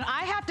 And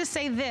I have to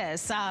say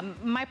this,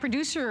 my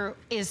producer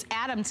is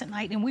Adam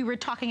tonight, and we were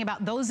talking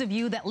about those of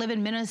you that live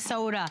in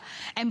Minnesota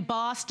and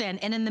Boston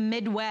and in the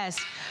Midwest,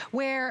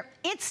 where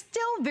it's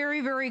still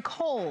very, very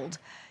cold.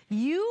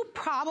 You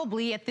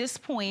probably at this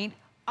point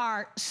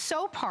are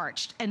so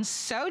parched and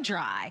so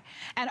dry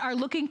and are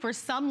looking for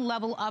some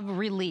level of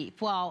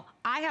relief. Well,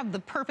 I have the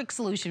perfect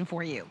solution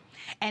for you.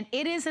 And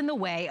it is in the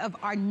way of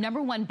our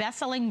 #1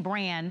 best-selling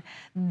brand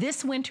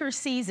this winter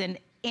season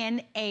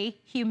in a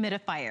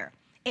humidifier.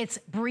 It's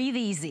Breathe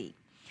Easy.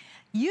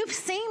 You've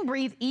seen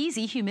Breathe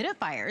Easy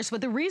humidifiers,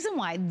 but the reason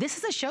why this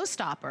is a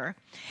showstopper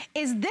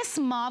is this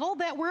model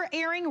that we're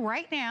airing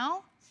right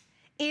now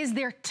is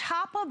their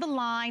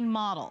top-of-the-line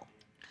model.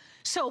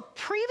 So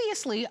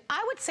previously,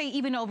 I would say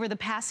even over the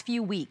past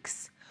few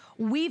weeks,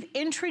 we've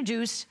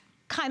introduced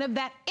kind of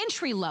that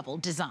entry-level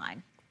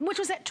design, which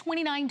was at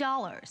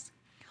 $29.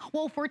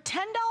 Well, for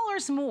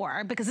 $10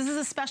 more, because this is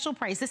a special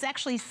price, this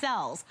actually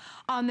sells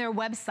on their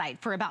website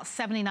for about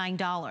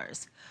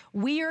 $79.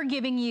 We are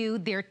giving you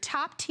their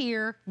top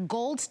tier,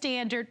 gold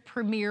standard,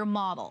 premier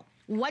model.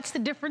 What's the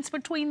difference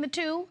between the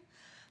two?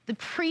 The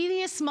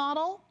previous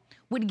model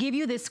would give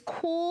you this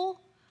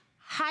cool,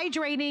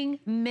 hydrating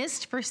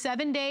mist for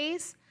 7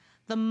 days.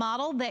 The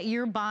model that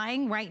you're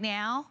buying right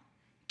now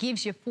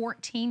gives you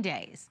 14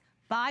 days.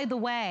 By the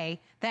way,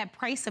 that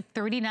price of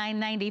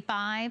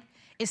 $39.95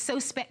 is so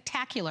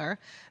spectacular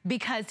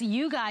because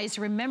you guys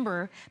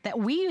remember that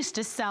we used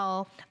to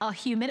sell a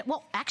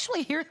well,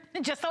 actually here,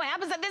 it just so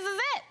happens that this is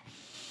it.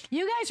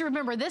 You guys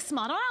remember this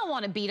model. I don't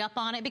want to beat up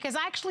on it because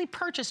I actually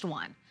purchased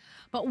one.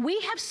 But we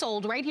have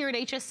sold right here at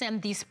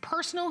HSN these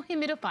personal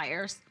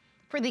humidifiers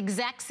for the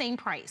exact same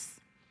price.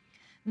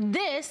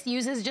 This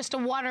uses just a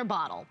water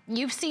bottle.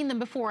 You've seen them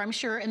before, I'm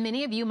sure, and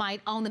many of you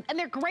might own them, and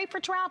they're great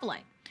for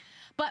traveling.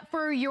 But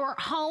for your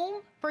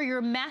home, for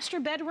your master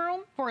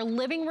bedroom, for a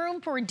living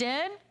room, for a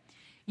den,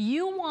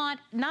 you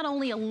want not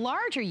only a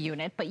larger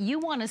unit, but you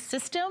want a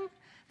system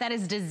that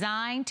is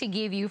designed to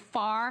give you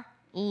far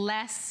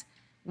less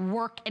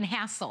work and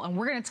hassle. And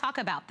we're going to talk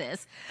about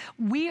this.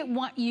 We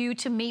want you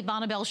to meet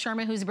Bonnabelle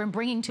Sherman, who's been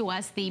bringing to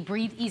us the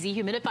Breathe Easy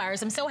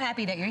humidifiers. I'm so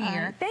happy that you're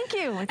here. Thank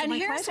you. It's my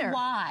here's pleasure.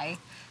 why.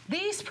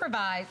 These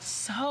provide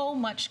so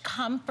much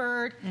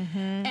comfort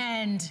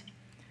and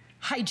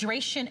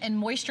hydration and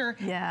moisture.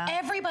 Yeah.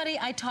 Everybody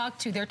I talk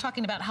to, they're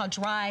talking about how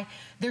dry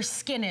their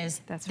skin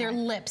is, their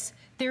lips,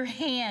 their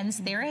hands,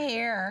 their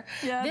hair,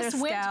 their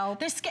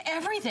scalp,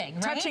 everything,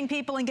 right? Touching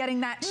people and getting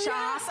that shock.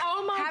 Yes,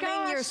 oh my gosh.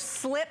 Having your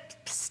slip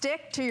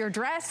stick to your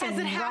dress. Has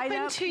it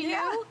happened to you?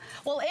 Yeah.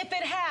 Well, if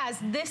it has,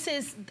 this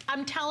is,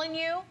 I'm telling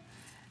you,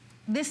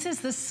 this is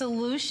the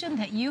solution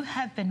that you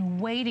have been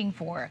waiting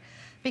for,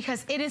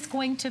 because it is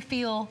going to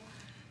feel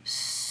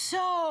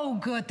so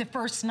good the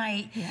first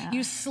night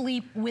you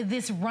sleep with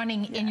this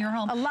running in your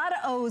home. A lot of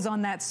O's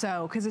on that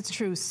so, because it's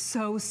true,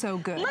 so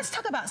good. Let's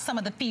talk about some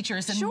of the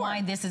features and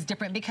why this is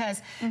different,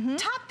 because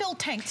Top Fill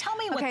Tank, tell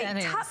me what that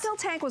is. Top Fill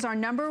Tank was our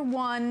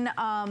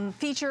 #1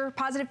 feature,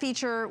 positive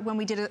feature when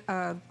we did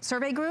a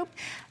survey group.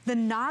 The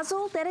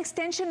nozzle, that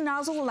extension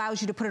nozzle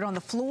allows you to put it on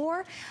the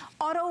floor.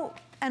 Auto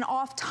and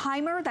off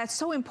timer, that's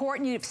so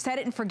important. You set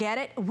it and forget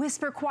it.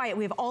 Whisper quiet.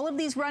 We have all of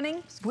these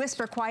running,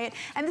 whisper quiet.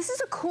 And this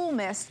is a cool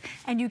mist,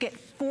 and you get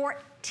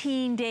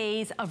 14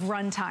 days of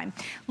runtime.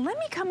 Let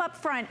me come up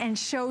front and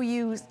show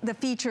you the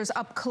features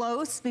up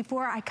close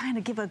before I kind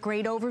of give a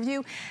great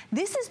overview.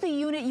 This is the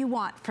unit you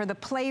want for the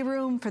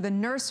playroom, for the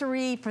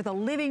nursery, for the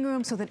living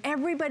room, so that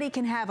everybody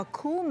can have a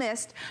cool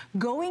mist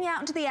going out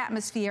into the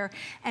atmosphere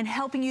and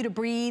helping you to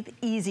breathe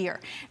easier.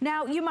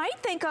 Now, you might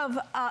think of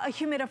a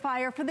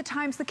humidifier for the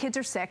times the kids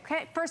are sick.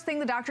 Okay? First thing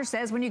the doctor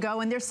says when you go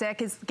and they're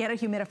sick is get a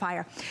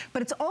humidifier.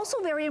 But it's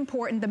also very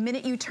important the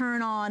minute you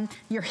turn on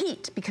your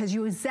heat, because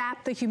you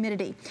zap the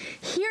humidity.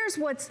 Here's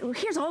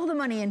all the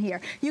money in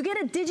here. You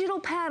get a digital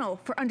panel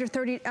for under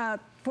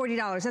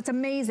 $40. That's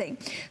amazing.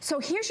 So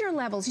here's your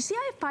levels. You see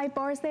I have 5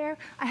 bars there?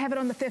 I have it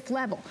on the 5th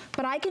level.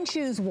 But I can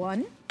choose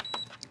 1,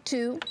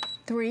 2,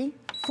 3,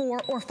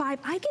 4, or 5.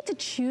 I get to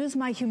choose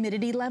my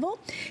humidity level.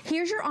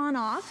 Here's your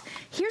on-off.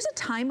 Here's a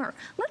timer.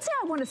 Let's say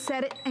I want to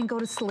set it and go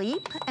to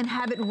sleep and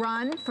have it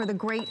run for the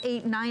great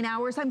 8, 9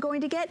 hours I'm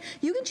going to get.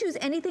 You can choose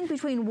anything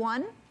between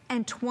 1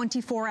 and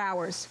 24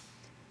 hours.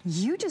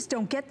 You just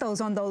don't get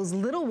those on those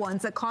little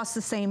ones that cost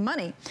the same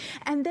money.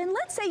 And then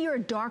let's say you're a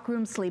dark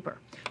room sleeper.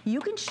 You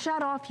can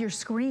shut off your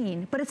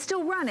screen, but it's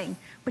still running,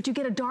 but you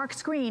get a dark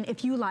screen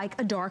if you like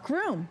a dark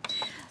room.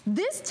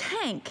 This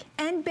tank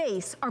and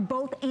base are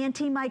both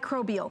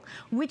antimicrobial,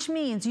 which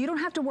means you don't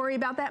have to worry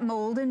about that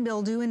mold and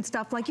mildew and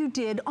stuff like you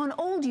did on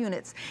old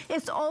units.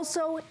 It's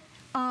also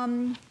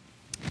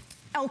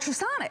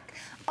ultrasonic.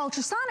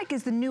 Ultrasonic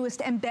is the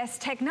newest and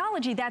best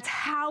technology. That's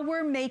how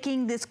we're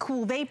making this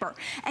cool vapor.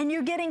 And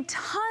you're getting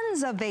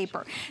tons of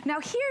vapor. Now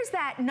here's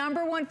that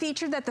 #1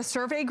 feature that the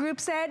survey group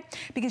said,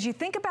 because you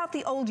think about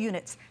the old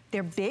units.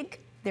 They're big,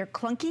 they're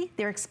clunky,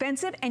 they're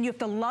expensive, and you have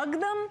to lug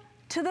them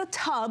to the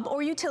tub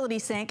or utility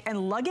sink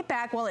and lug it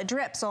back while it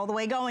drips all the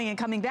way going and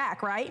coming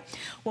back, right?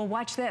 Well,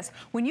 watch this.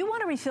 When you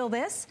want to refill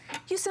this,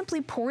 you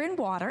simply pour in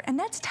water, and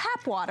that's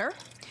tap water.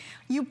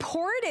 You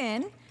pour it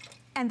in,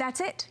 and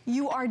that's it.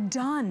 You are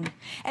done.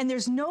 And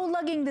there's no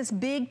lugging this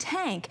big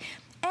tank.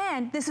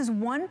 And this is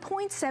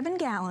 1.7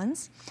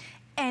 gallons,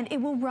 and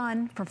it will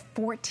run for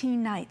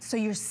 14 nights. So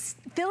you're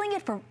filling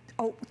it for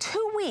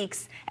 2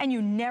 weeks, and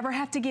you never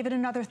have to give it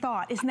another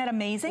thought. Isn't that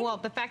amazing? Well,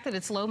 the fact that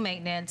it's low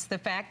maintenance, the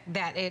fact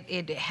that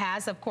it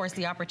has, of course,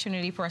 the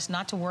opportunity for us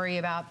not to worry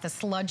about the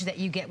sludge that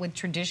you get with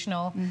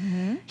traditional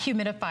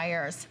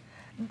humidifiers.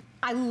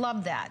 I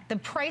love that. The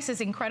price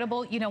is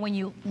incredible. You know, when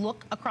you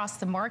look across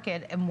the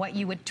market and what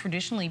you would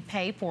traditionally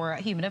pay for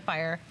a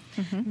humidifier,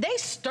 they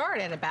start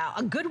at about,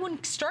 a good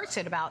one starts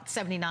at about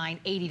 $79,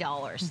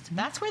 $80.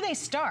 That's where they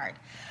start.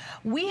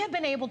 We have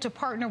been able to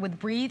partner with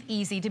Breathe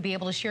Easy to be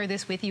able to share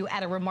this with you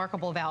at a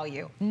remarkable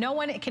value. No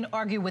one can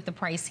argue with the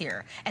price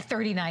here at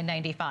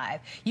 $39.95.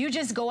 You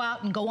just go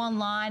out and go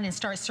online and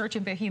start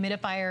searching for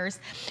humidifiers,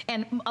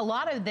 and a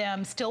lot of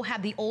them still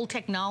have the old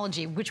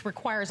technology, which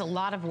requires a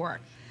lot of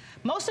work.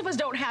 Most of us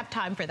don't have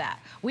time for that.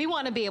 We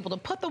want to be able to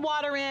put the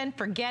water in,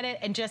 forget it,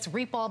 and just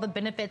reap all the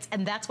benefits,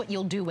 and that's what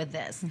you'll do with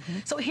this.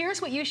 So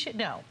here's what you should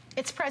know.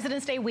 It's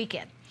President's Day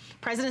weekend.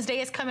 President's Day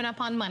is coming up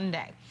on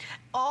Monday.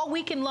 All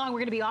weekend long, we're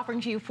going to be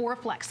offering to you 4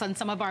 flex on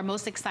some of our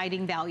most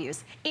exciting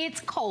values. It's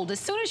cold. As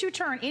soon as you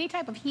turn any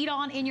type of heat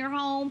on in your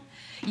home,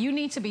 you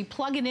need to be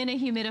plugging in a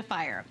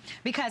humidifier,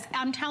 because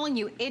I'm telling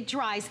you, it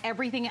dries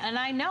everything. And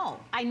I know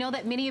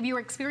that many of you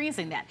are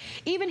experiencing that.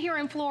 Even here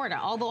in Florida,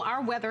 although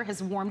our weather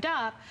has warmed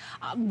up,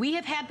 we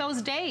have had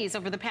those days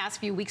over the past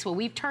few weeks where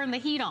we've turned the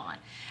heat on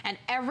and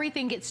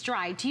everything gets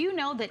dry. Do you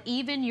know that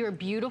even your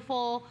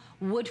beautiful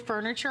wood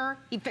furniture,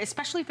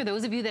 especially for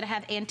those of you that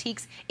have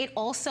antiques, it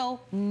also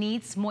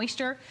needs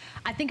moisture?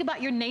 I think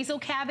about your nasal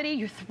cavity,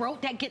 your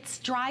throat that gets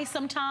dry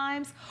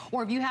sometimes,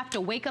 or if you have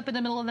to wake up in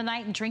the middle of the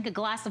night and drink a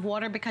glass of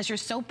water because you're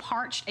so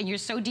parched and you're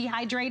so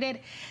dehydrated.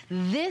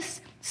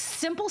 This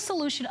simple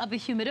solution of a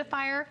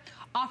humidifier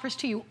offers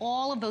to you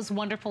all of those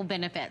wonderful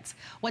benefits.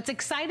 What's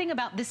exciting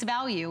about this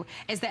value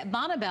is that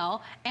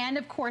Bonnabelle and,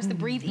 of course, the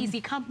Breathe Easy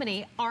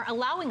company are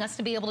allowing us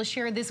to be able to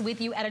share this with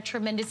you at a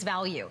tremendous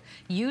value.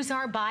 Use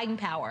our buying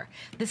power.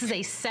 This is a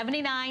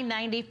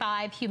 $79.95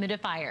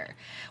 humidifier.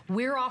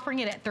 We're offering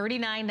it at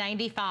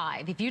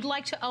 $39.95. If you'd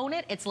like to own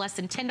it, it's less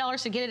than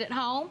 $10 to get it at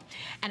home.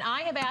 And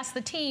I have asked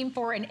the team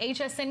for an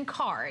HSN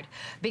card,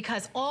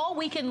 because all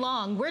weekend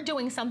long, we're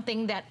doing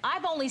something that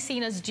I've only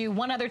seen us do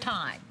one other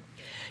time.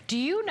 Do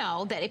you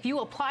know that if you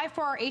apply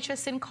for our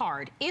HSN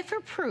card, if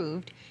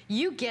approved,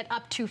 you get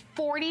up to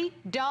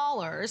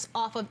 $40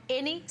 off of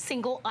any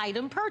single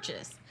item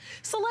purchase?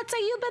 So let's say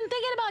you've been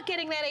thinking about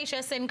getting that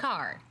HSN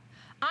card.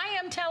 I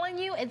am telling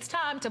you, it's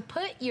time to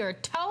put your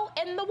toe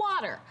in the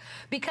water,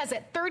 because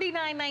at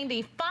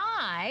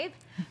 $39.95,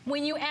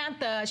 when you add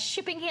the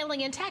shipping,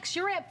 handling, and tax,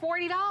 you're at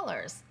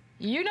 $40.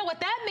 You know what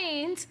that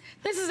means.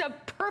 This is a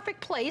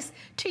perfect place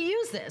to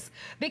use this,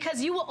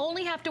 because you will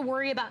only have to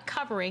worry about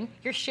covering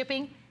your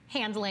shipping,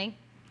 handling,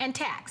 and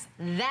tax.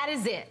 That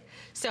is it.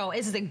 So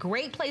this is a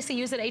great place to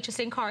use an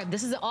HSN card.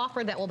 This is an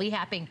offer that will be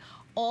happening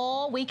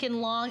all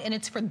weekend long, and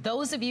it's for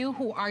those of you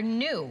who are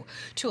new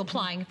to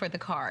applying for the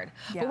card.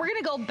 But we're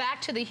gonna go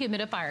back to the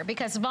humidifier,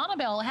 because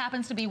Bonnabelle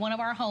happens to be one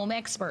of our home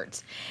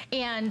experts.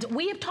 And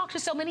we have talked to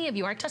so many of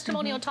you. Our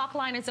testimonial talk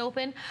line is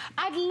open.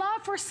 I'd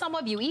love for some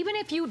of you, even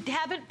if you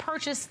haven't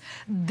purchased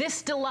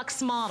this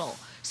deluxe model.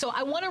 So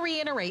I wanna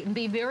reiterate and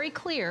be very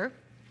clear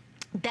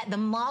that the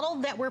model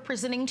that we're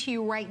presenting to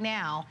you right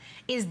now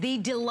is the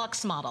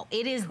deluxe model.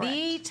 It is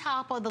the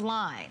top of the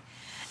line.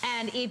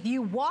 And if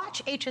you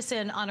watch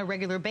HSN on a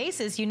regular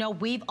basis, you know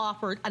we've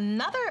offered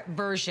another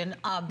version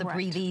of the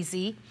Breathe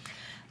Easy.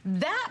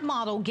 That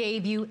model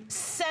gave you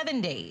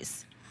 7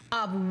 days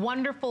of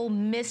wonderful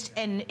mist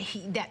and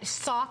that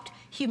soft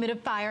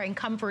humidifier and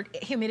comfort,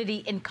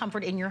 humidity and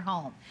comfort in your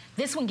home.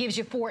 This one gives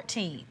you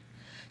 14.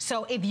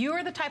 So if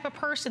you're the type of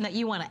person that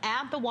you want to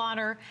add the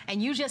water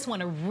and you just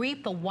want to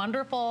reap the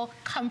wonderful,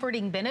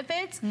 comforting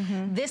benefits,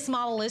 this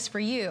model is for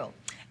you.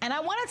 And I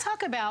want to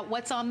talk about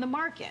what's on the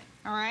market,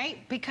 all right?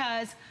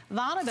 Because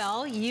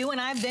Bonnabelle, you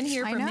and I have been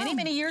here for many,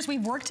 many years.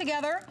 We've worked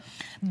together.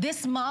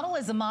 This model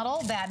is a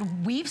model that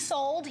we've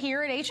sold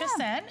here at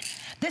HSN.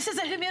 This is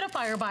a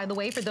humidifier, by the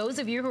way, for those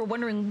of you who are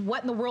wondering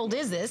what in the world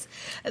is this.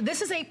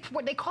 This is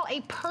what they call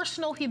a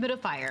personal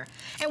humidifier.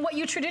 And what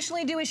you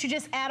traditionally do is you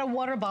just add a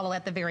water bottle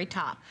at the very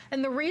top.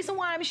 And the reason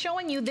why I'm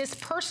showing you this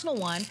personal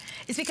one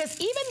is because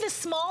even this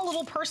small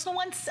little personal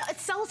one, it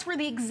sells for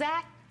the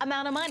exact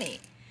amount of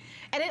money.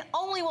 And it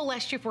only will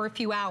last you for a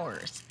few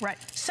hours. Right.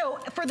 So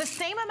for the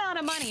same amount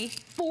of money,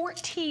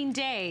 14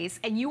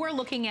 days, and you are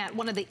looking at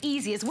one of the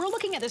easiest. We're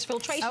looking at this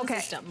filtration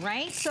system,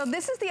 right? So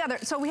this is the other.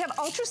 So we have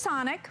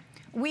ultrasonic,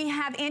 we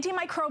have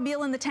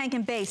antimicrobial in the tank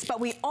and base, but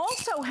we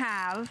also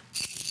have,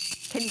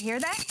 can you hear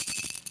that?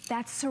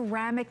 That's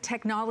ceramic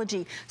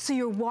technology. So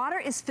your water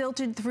is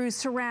filtered through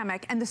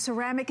ceramic, and the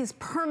ceramic is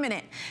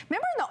permanent.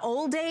 Remember in the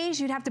old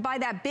days, you'd have to buy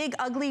that big,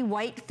 ugly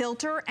white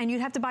filter, and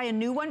you'd have to buy a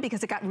new one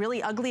because it got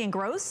really ugly and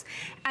gross,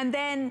 and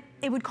then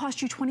it would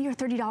cost you $20 or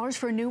 $30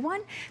 for a new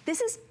one?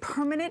 This is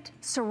permanent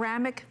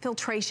ceramic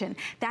filtration.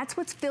 That's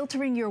what's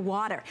filtering your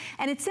water.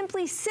 And it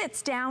simply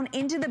sits down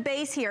into the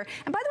base here.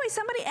 And by the way,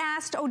 somebody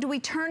asked, oh, do we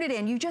turn it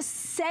in? You just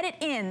set it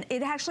in.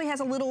 It actually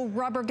has a little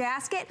rubber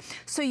gasket,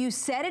 so you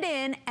set it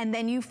in and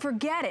then you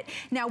forget it.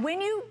 Now,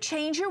 when you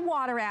change your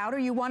water out or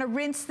you want to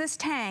rinse this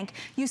tank,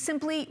 you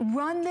simply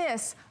run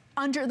this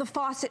under the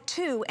faucet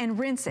too and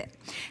rinse it.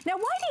 Now,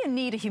 why do you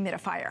need a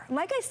humidifier?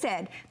 Like I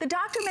said, the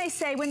doctor may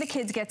say when the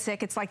kids get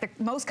sick, it's like the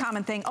most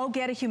common thing, oh,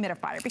 get a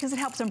humidifier because it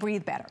helps them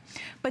breathe better.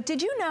 But did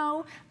you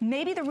know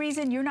maybe the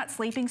reason you're not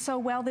sleeping so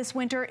well this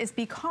winter is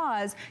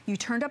because you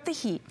turned up the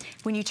heat.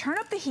 When you turn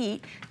up the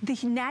heat, the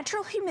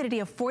natural humidity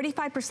of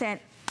 45%,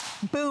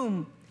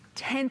 boom,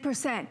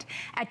 10%.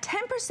 At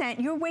 10%,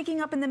 you're waking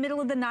up in the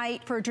middle of the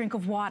night for a drink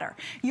of water.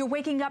 You're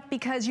waking up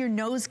because your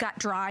nose got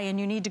dry and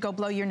you need to go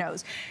blow your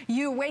nose.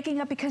 You're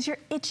waking up because you're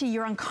itchy,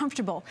 you're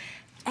uncomfortable.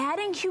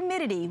 Adding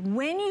humidity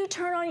when you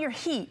turn on your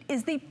heat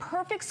is the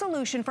perfect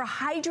solution for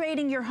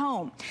hydrating your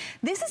home.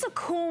 This is a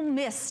cool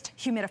mist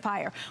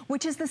humidifier,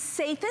 which is the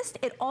safest.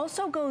 It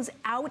also goes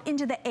out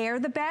into the air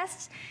the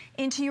best,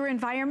 into your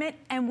environment,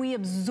 and we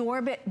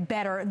absorb it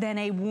better than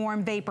a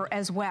warm vapor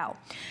as well.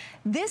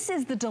 This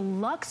is the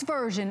deluxe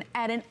version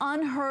at an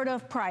unheard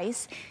of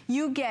price.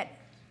 You get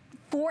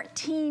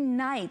 14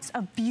 nights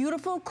of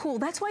beautiful, cool.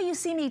 That's why you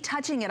see me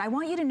touching it. I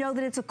want you to know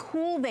that it's a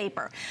cool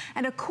vapor.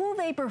 And a cool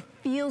vapor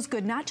feels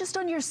good, not just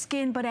on your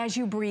skin, but as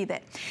you breathe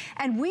it.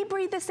 And we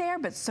breathe this air,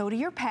 but so do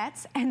your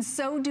pets, and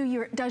so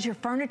does your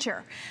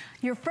furniture.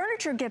 Your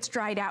furniture gets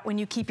dried out when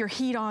you keep your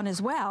heat on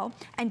as well.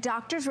 And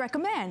doctors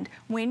recommend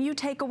when you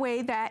take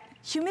away that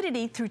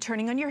humidity through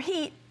turning on your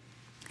heat,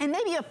 and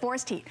maybe you have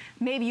forced heat.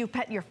 Maybe you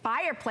put your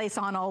fireplace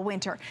on all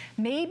winter.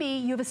 Maybe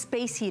you have a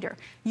space heater.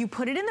 You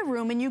put it in the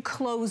room and you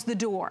close the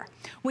door.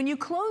 When you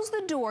close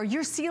the door,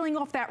 you're sealing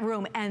off that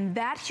room and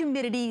that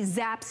humidity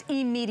zaps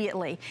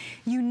immediately.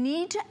 You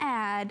need to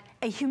add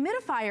a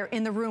humidifier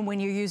in the room when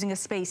you're using a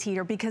space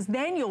heater because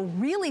then you'll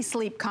really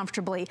sleep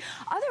comfortably.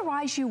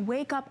 Otherwise, you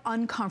wake up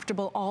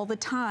uncomfortable all the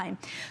time.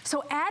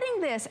 So adding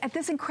this at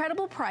this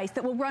incredible price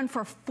that will run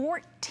for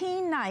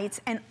 14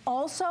 nights and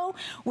also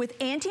with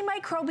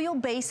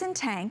antimicrobial base and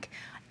tank,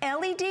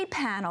 LED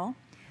panel,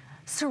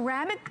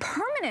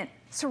 permanent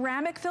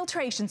ceramic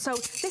filtration. So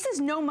this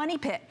is no money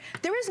pit.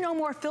 There is no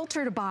more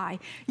filter to buy.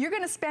 You're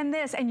gonna spend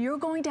this and you're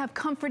going to have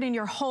comfort in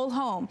your whole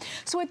home.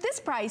 So at this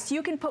price,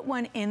 you can put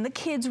one in the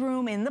kids'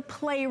 room, in the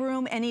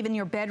playroom, and even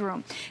your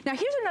bedroom. Now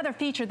here's another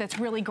feature that's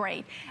really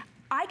great.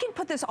 I can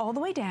put this all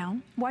the way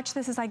down. Watch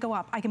this as I go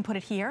up. I can put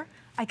it here.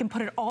 I can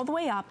put it all the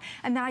way up.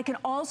 And then I can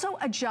also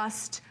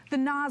adjust the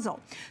nozzle.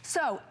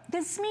 So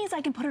this means I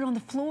can put it on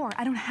the floor.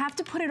 I don't have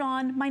to put it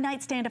on my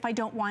nightstand if I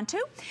don't want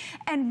to.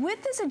 And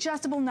with this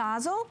adjustable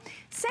nozzle,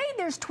 say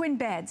there's twin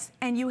beds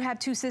and you have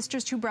two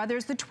sisters, two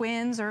brothers, the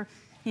twins, or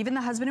even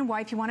the husband and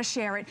wife, you want to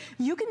share it.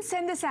 You can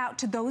send this out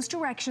to those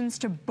directions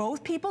to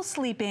both people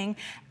sleeping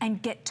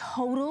and get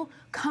total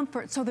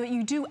comfort so that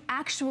you do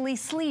actually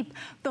sleep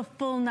the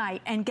full night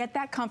and get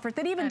that comfort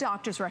that even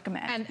doctors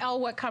recommend. And oh,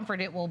 what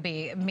comfort it will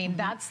be. I mean,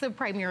 that's the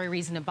primary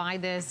reason to buy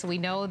this. We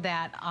know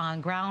that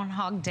on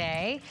Groundhog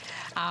Day,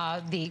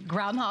 the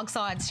groundhog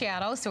saw its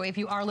shadow. So if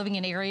you are living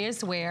in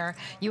areas where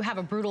you have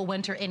a brutal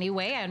winter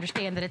anyway, I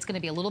understand that it's going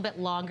to be a little bit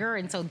longer.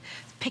 And so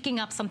picking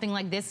up something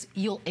like this,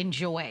 you'll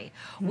enjoy.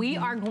 We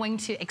are going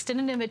to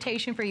extend an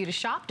invitation for you to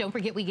shop. Don't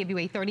forget, we give you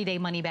a 30-day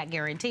money-back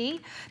guarantee.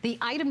 The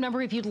item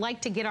number, if you'd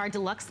like to get our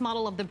deluxe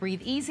model of the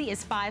Breathe Easy,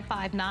 is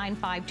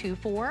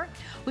 559524.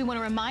 We want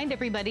to remind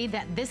everybody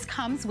that this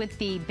comes with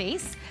the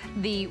base,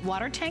 the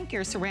water tank,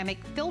 your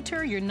ceramic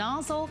filter, your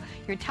nozzle,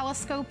 your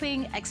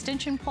telescoping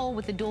extension pole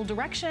with the dual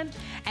direction.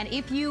 And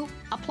if you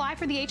apply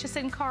for the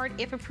HSN card,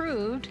 if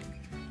approved,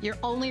 you're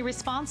only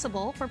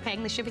responsible for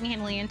paying the shipping,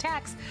 handling, and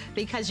tax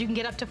because you can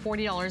get up to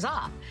 $40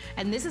 off.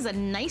 And this is a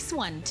nice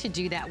one to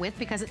do that with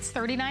because it's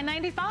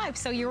 $39.95,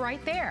 so you're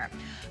right there.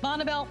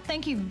 Vonabelle,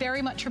 thank you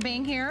very much for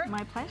being here.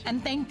 My pleasure.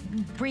 And thank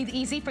Breathe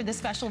Easy for this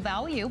special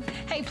value.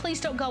 Hey, please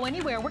don't go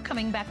anywhere. We're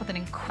coming back with an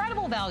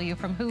incredible value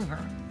from Hoover.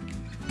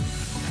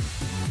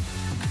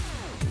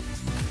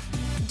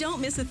 Don't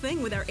miss a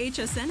thing with our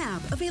HSN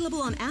app,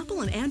 available on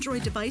Apple and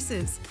Android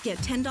devices. Get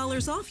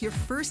 $10 off your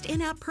first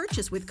in-app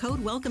purchase with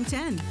code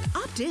WELCOME10.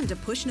 Opt in to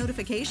push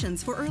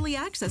notifications for early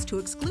access to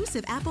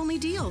exclusive app-only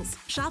deals.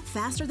 Shop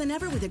faster than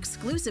ever with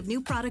exclusive new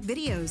product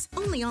videos,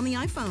 only on the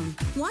iPhone.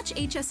 Watch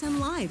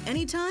HSN Live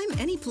anytime,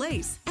 any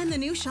place. And the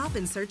new shop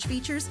and search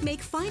features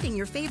make finding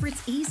your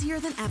favorites easier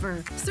than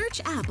ever.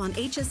 Search app on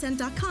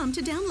hsn.com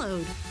to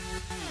download.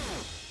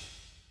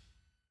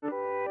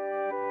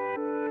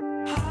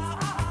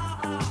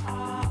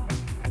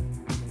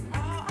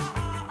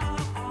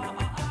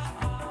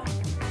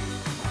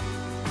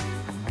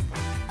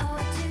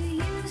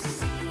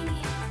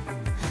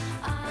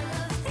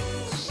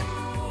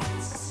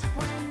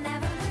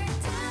 Whenever we're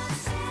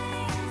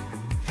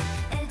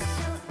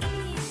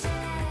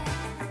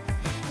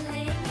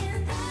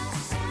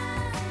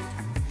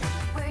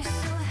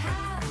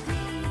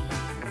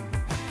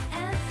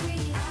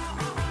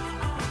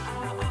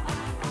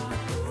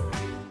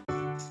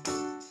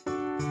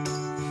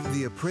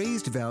The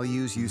appraised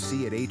values you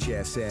see at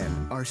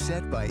HSN are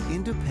set by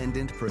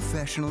independent,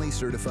 professionally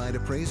certified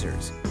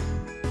appraisers.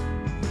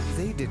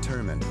 They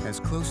determine, as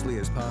closely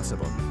as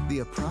possible, the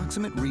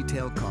approximate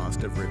retail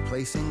cost of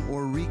replacing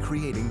or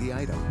recreating the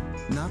item,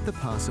 not the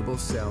possible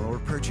sell or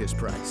purchase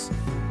price.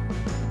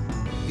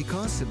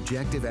 Because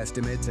subjective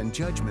estimates and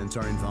judgments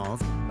are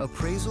involved,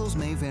 appraisals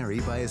may vary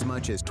by as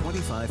much as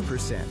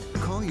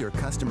 25%. Call your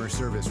customer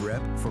service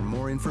rep for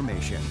more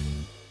information.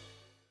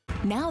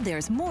 Now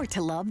there's more to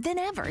love than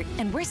ever,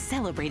 and we're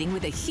celebrating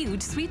with a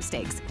huge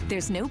sweepstakes.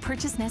 There's no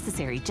purchase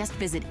necessary. Just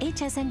visit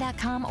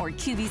hsn.com or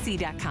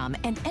qvc.com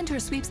and enter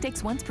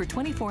sweepstakes once per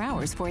 24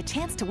 hours for a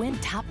chance to win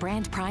top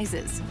brand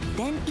prizes.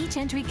 Then each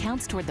entry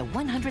counts toward the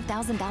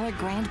 $100,000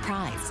 grand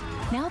prize.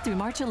 Now through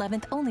March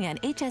 11th, only on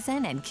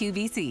HSN and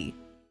QVC.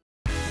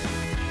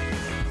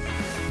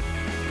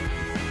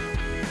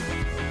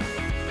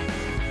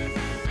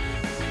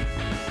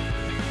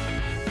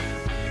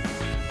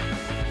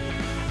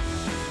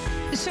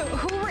 So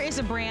Hoover is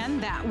a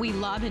brand that we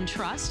love and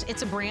trust.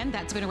 It's a brand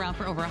that's been around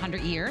for over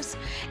 100 years.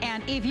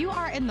 And if you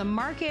are in the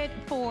market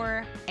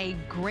for a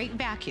great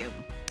vacuum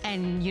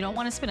and you don't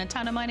want to spend a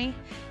ton of money,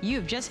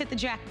 you've just hit the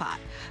jackpot,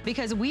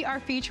 because we are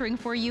featuring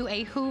for you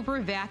a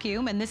Hoover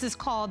vacuum, and this is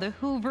called the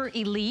Hoover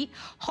Elite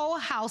Whole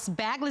House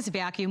Bagless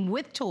Vacuum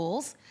with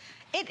tools.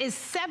 It is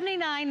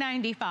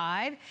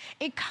 $79.95.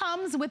 It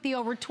comes with the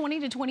over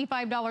 $20 to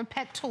 $25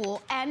 pet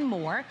tool and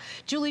more.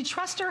 Julie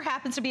Truster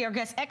happens to be our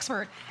guest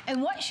expert,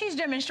 and what she's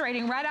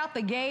demonstrating right out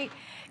the gate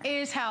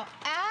is how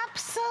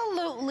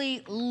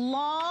absolutely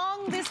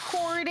long this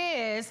cord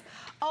is.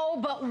 Oh,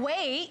 but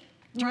wait,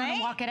 do you want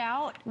to walk it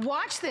out?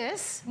 Watch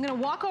this. I'm gonna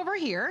walk over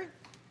here.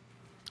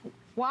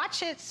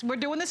 Watch it. We're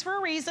doing this for a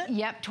reason.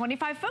 Yep,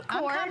 25-foot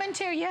cord. I'm coming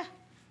to you.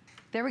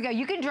 There we go.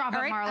 You can drop it,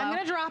 Marlo. I'm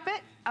gonna drop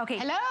it. Okay.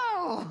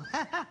 Hello.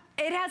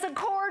 It has a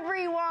cord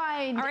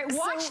rewind. All right,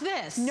 watch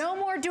this. No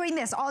more doing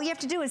this. All you have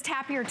to do is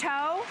tap your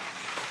toe.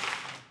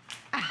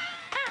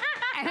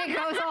 And it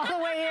goes all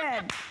the way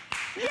in.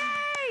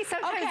 Yay!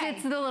 Sometimes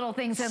it's the little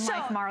things in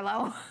life,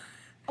 Marlo.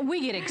 We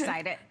get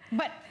excited.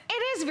 But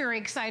it is very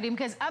exciting,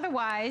 because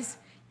otherwise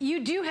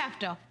you do have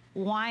to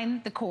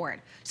wind the cord.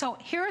 So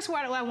here's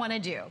what I want to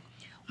do.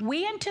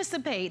 We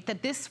anticipate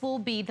that this will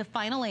be the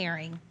final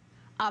airing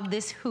of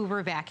this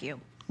Hoover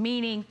vacuum,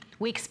 meaning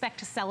we expect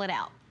to sell it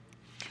out.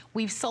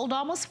 We've sold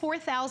almost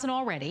 4,000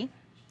 already,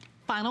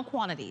 final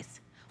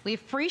quantities. We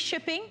have free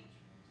shipping.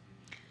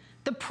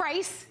 The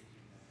price,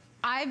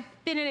 I've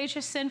been at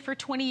HSN for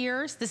 20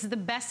 years. This is the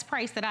best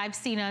price that I've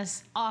seen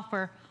us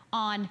offer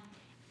on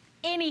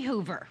any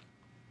Hoover,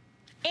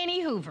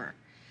 any Hoover.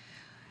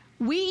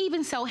 We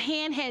even sell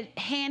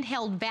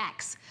handheld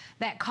vacs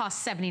that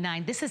cost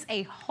 $79. This is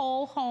a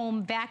whole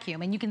home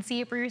vacuum, and you can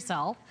see it for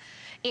yourself.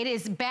 It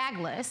is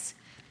bagless.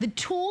 The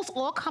tools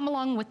all come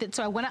along with it,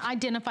 so I want to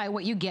identify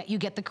what you get. You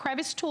get the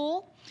crevice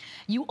tool.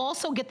 You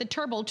also get the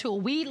turbo tool.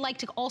 We like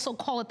to also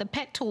call it the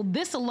pet tool.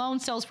 This alone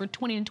sells for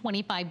 $20 to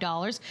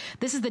 $25.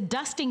 This is the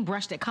dusting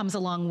brush that comes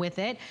along with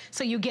it.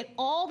 So you get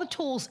all the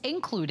tools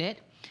included,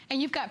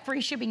 and you've got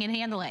free shipping and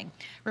handling.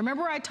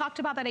 Remember I talked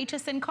about that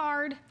HSN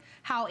card?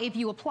 How if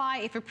you apply,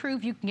 if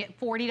approved, you can get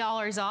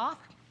 $40 off?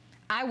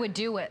 I would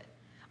do it.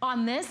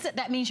 On this,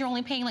 that means you're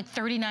only paying like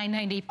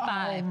 $39.95.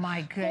 Oh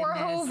my goodness. For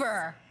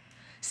Hoover.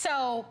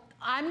 So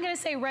I'm gonna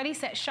say ready,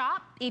 set,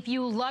 shop. If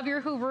you love your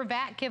Hoover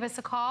vac, give us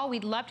a call.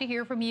 We'd love to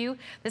hear from you.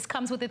 This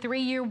comes with a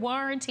 3-year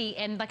warranty,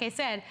 and like I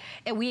said,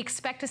 we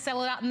expect to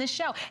sell it out in this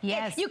show.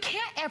 Yes. You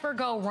can't ever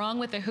go wrong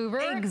with a Hoover.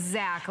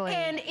 Exactly.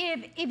 And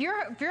if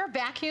your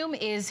vacuum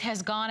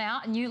has gone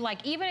out, and you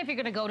even if you're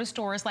gonna go to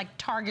stores like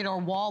Target or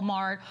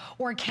Walmart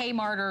or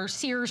Kmart or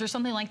Sears or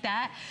something like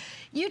that,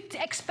 you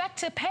expect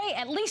to pay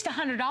at least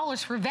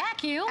 $100 for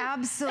vacuum.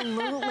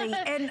 Absolutely.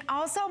 And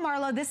also,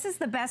 Marlo, this is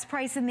the best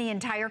price in the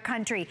entire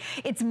country.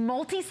 It's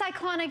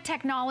multi-cyclonic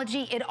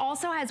technology. It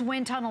also has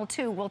wind tunnel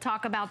too. We'll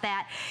talk about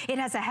that. It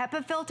has a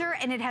HEPA filter,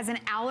 and it has an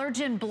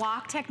allergen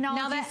block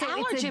technology. Now the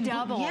allergen,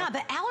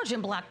 the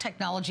allergen block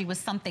technology was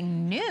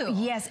something new.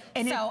 Yes.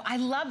 And so I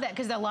love that,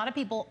 because a lot of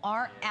people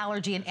are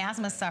allergy and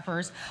asthma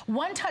sufferers.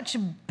 One touch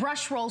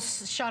brush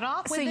rolls shut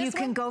off with so this you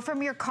can go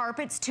from your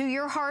carpets to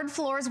your hard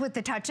floors with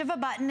the touch of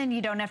a button, and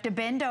you don't have to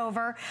bend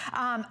over.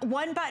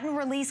 One button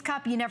release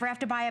cup, you never have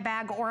to buy a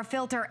bag or a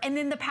filter. And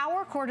then the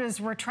power cord is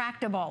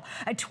retractable,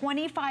 a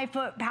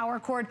 25-foot power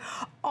cord.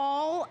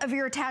 All of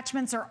your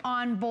attachments are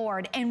on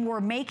board, and we're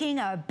making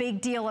a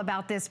big deal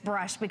about this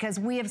brush because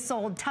we have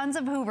sold tons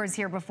of Hoovers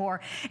here before,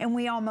 and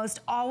we almost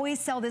always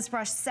sell this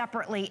brush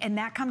separately, and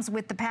that comes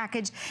with the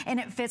package, and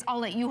it fits. I'll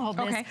let you hold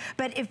this,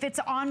 but it fits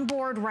on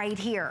board right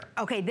here.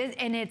 Okay,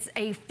 and it's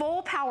a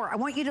full power. I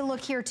want you to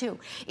look here too.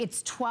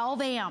 It's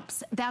 12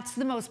 amps. That's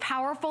the most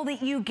powerful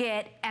that you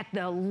get at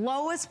the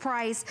lowest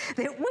price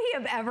that we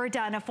have ever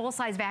done a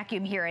full-size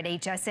vacuum here at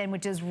HSN,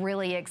 which is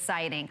really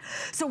exciting.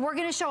 So we're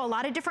gonna show a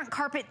lot of different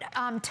carpet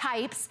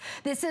types.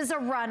 This is a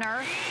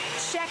runner.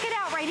 Check it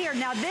out right here.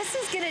 Now this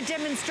is gonna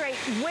demonstrate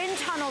wind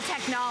tunnel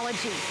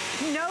technology.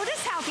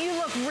 Notice how if you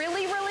look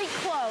really, really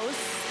close,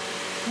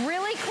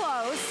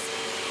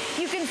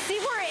 you can see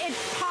where it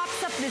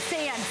pops up the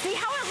sand. See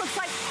how it looks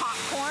like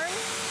popcorn?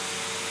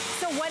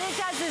 So what it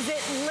does is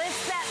it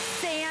lifts that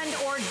sand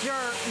or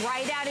dirt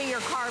right out of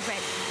your carpet.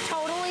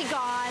 Totally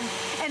gone.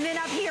 And then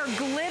up here,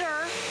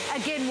 glitter.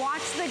 Again,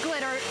 watch the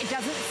glitter. It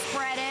doesn't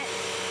spread it.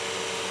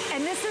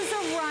 And this is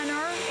a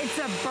runner. It's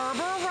a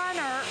Berber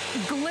runner.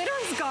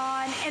 Glitter's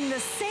gone. And the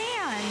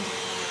sand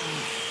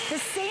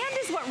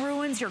is what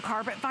ruins your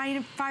carpet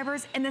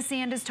fibers, and the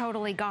sand is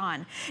totally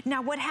gone.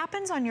 Now, what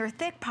happens on your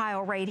thick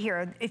pile right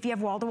here, if you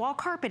have wall-to-wall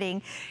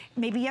carpeting,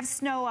 maybe you have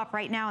snow up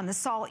right now and the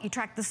salt, you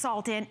track the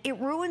salt in, it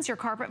ruins your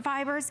carpet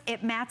fibers,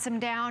 it mats them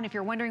down. If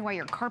you're wondering why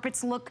your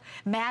carpets look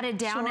matted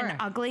down and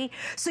ugly.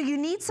 So you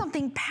need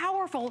something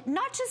powerful,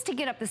 not just to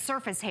get up the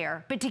surface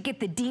hair, but to get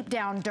the deep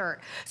down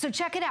dirt. So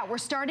check it out. We're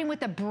starting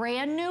with a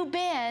brand new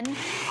bin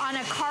on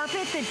a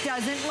carpet that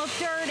doesn't look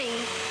dirty.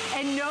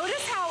 And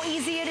notice how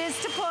easy it is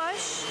to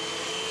push.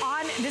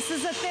 This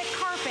is a thick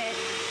carpet,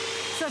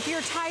 so if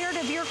you're tired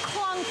of your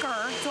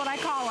clunker, that's what I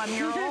call them,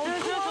 your old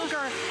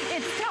clunker,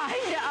 it's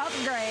time to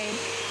upgrade.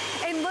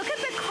 And look at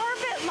the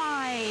carpet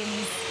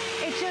lines.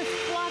 It just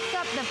fluffs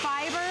up the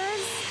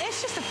fibers.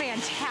 It's just a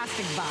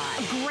fantastic buy.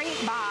 A great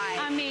buy.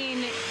 I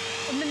mean,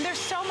 there's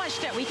so much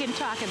that we can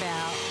talk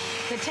about.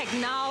 The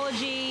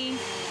technology,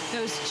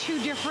 those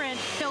two different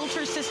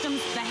filter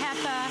systems, the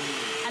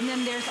HEPA, and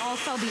then there's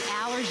also the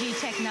allergy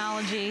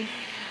technology.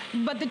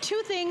 But the two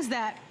things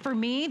that, for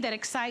me, that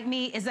excite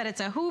me is that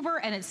it's a Hoover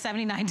and it's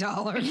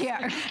 $79.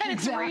 Yeah, and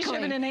it's free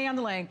shipping and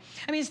handling.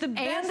 I mean, it's the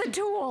best. And the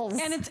tools.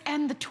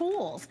 And the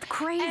tools.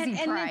 Crazy price.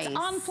 And it's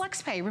on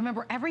FlexPay.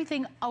 Remember,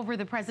 everything over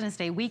the President's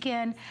Day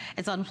weekend,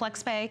 it's on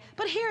FlexPay.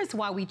 But here's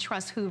why we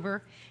trust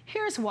Hoover.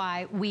 Here's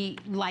why we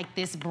like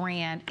this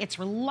brand. It's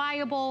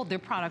reliable, their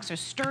products are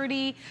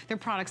sturdy, their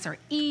products are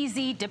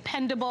easy,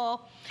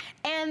 dependable,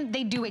 and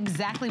they do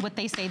exactly what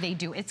they say they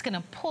do. It's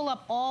gonna pull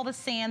up all the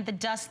sand, the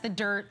dust, the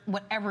dirt,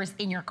 whatever is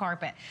in your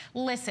carpet.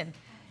 Listen,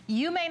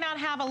 you may not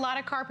have a lot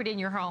of carpet in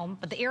your home,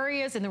 but the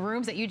areas in the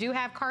rooms that you do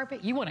have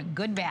carpet, you want a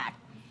good vac.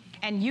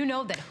 And you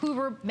know that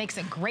Hoover makes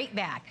a great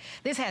vac.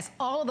 This has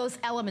all of those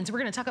elements. We're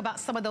gonna talk about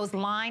some of those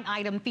line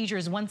item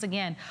features once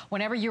again.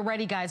 Whenever you're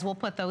ready, guys, we'll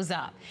put those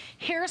up.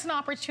 Here's an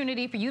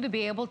opportunity for you to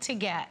be able to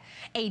get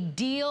a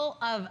deal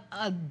of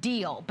a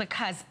deal,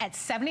 because at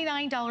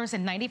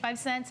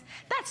 $79.95,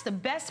 that's the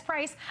best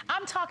price.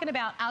 I'm talking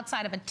about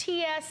outside of a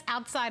TS,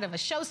 outside of a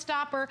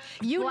Showstopper,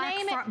 you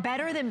name it.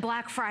 Better than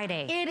Black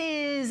Friday. It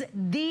is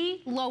the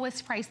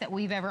lowest price that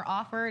we've ever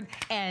offered.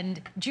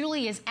 And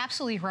Julie is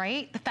absolutely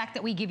right. The fact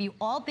that we give you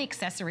all the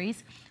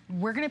accessories,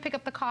 we're gonna pick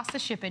up the cost to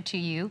ship it to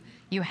you.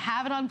 You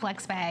have it on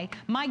FlexPay.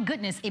 My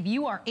goodness, if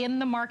you are in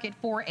the market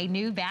for a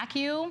new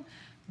vacuum,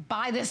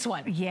 buy this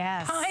one.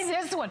 Yes. Buy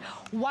this one.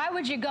 Why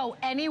would you go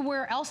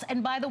anywhere else?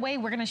 And by the way,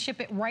 we're gonna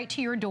ship it right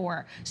to your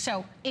door.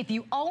 So if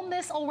you own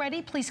this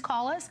already, please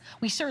call us.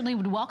 We certainly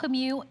would welcome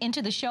you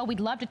into the show. We'd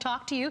love to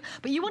talk to you,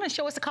 but you wanna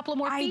show us a couple of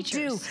more features.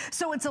 I do.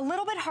 So it's a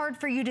little bit hard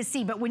for you to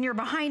see, but when you're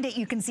behind it,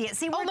 you can see it.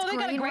 See where it's green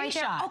they got a great right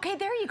shot. there? Okay,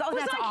 there you go. Who's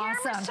That's on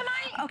awesome. cameras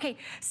tonight? Okay,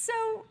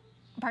 so,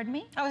 pardon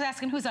me? I was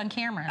asking who's on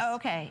camera. Oh,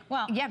 okay.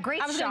 Well, yeah, great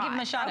shot. I was gonna give him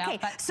a shout out,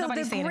 but so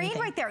the green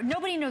right there,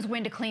 nobody knows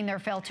when to clean their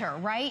filter,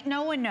 right?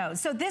 No one knows.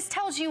 So this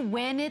tells you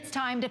when it's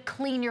time to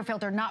clean your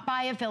filter, not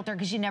buy a filter,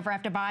 because you never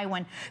have to buy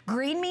one.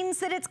 Green means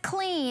that it's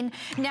clean.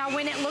 Now,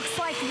 when it looks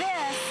like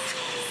this,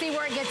 see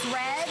where it gets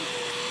red?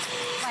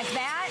 Like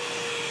that?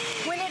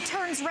 When it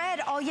turns red,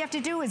 all you have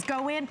to do is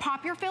go in,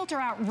 pop your filter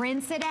out,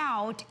 rinse it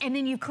out, and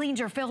then you've cleaned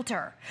your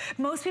filter.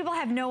 Most people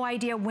have no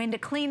idea when to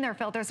clean their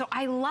filter, so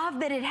I love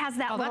that it has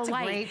that little light.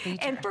 That's a great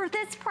feature. And for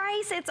this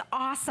price, it's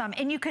awesome.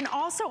 And you can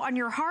also, on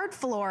your hard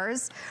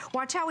floors,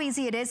 watch how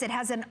easy it is. It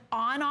has an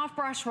on-off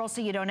brush roll,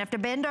 so you don't have to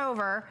bend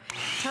over.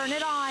 Turn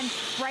it on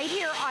right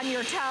here on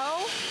your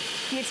toe.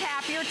 You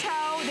tap your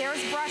toe,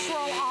 there's brush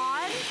roll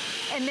on,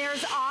 and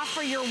there's off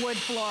for your wood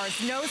floors.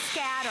 No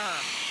scatter.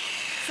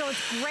 So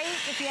it's great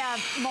if you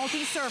have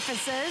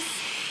multi-surfaces,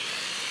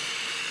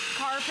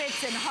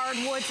 carpets and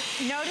hardwoods.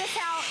 Notice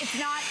how it's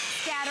not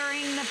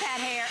scattering the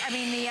pet hair,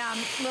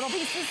 the little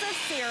pieces of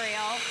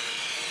cereal.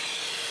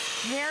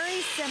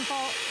 Very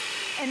simple.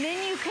 And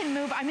then you can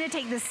move, I'm gonna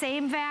take the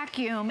same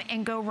vacuum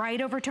and go right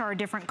over to our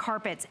different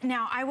carpets.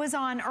 Now, I was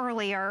on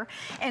earlier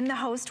and the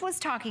host was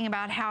talking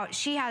about how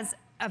she has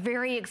a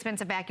very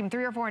expensive vacuum,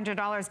 $300 or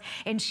 $400,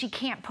 and she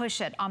can't push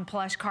it on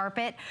plush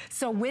carpet.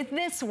 So with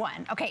this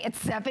one, okay, it's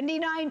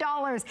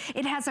 $79.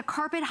 It has a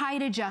carpet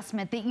height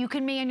adjustment that you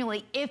can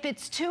manually, if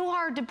it's too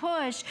hard to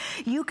push,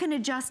 you can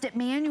adjust it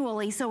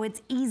manually so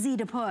it's easy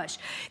to push,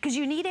 because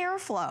you need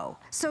airflow.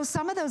 So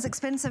some of those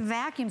expensive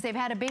vacuums, they've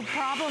had a big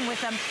problem with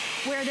them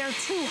where they're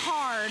too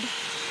hard.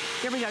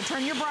 There we go,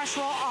 turn your brush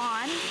roll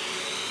on.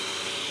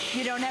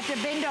 You don't have to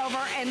bend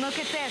over, and look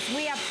at this.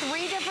 We have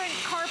 3 different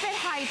carpet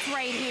heights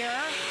right here.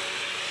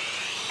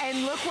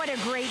 And look what a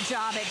great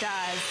job it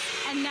does.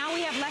 And now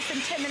we have less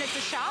than 10 minutes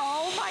to shop.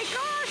 Oh my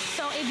gosh.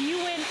 So if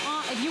you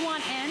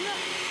want in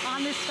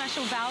on this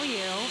special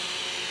value,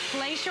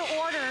 place your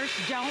orders,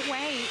 don't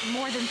wait.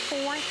 More than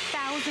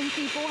 4,000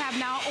 people have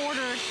now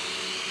ordered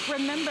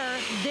remember,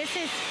 this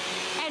is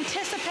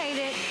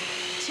anticipated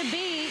to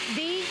be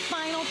the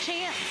final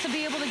chance to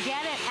be able to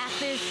get it at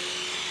this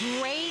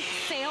great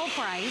sale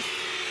price.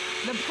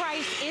 The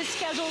price is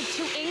scheduled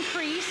to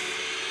increase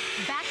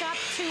back up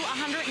to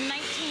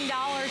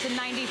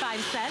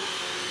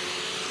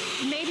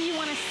 $119.95. Maybe you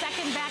want a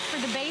second back for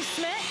the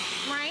basement,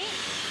 right?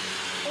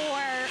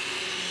 Or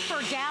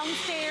for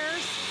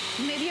downstairs.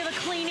 Maybe you have a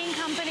cleaning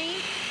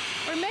company.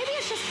 Or maybe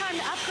it's just time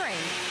to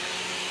upgrade.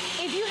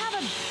 If you have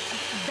a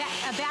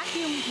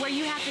vacuum where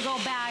you have to go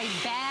buy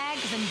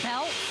bags and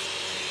belts,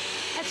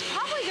 it's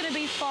probably going to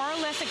be far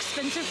less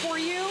expensive for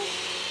you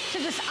to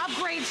just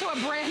upgrade to a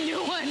brand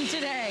new one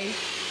today.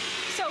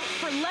 So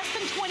for less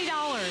than $20,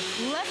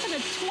 less than a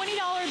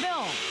 $20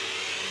 bill,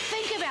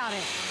 think about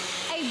it.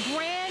 A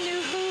brand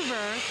new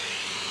Hoover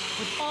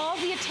with all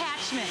the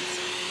attachments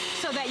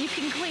so that you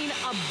can clean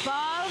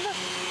above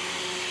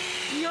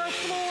your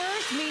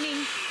floors,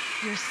 meaning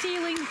your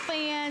ceiling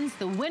fans,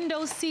 the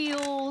window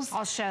seals.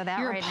 I'll show that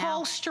your right now. Your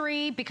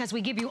upholstery, because we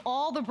give you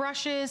all the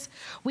brushes.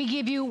 We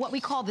give you what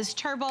we call this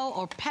turbo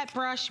or pet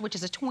brush, which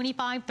is a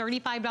 $25,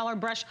 $35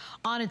 brush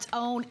on its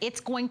own. It's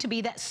going to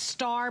be that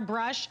star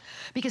brush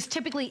because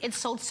typically it's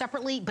sold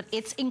separately, but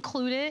it's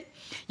included.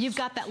 You've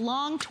got that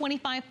long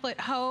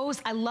 25-foot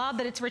hose. I love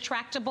that it's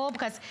retractable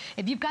because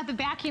if you've got the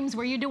vacuums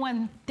where you're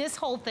doing this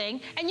whole thing,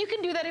 and you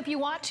can do that if you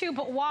want to,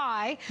 but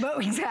why?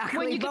 But exactly,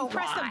 when you can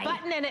press the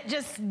button and it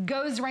just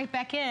goes right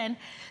back in.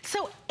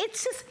 So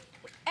it's just,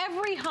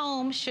 every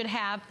home should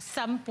have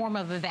some form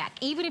of a vac.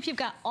 Even if you've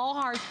got all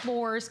hard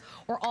floors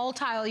or all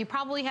tile, you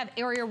probably have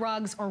area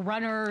rugs or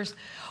runners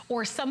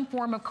or some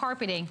form of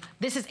carpeting.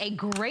 This is a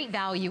great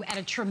value at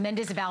a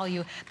tremendous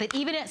value that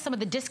even at some of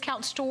the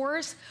discount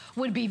stores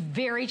would be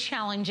very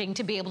challenging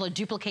to be able to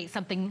duplicate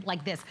something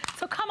like this.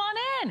 So come on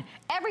in.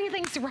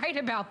 Everything's right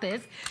about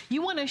this.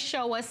 You want to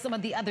show us some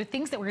of the other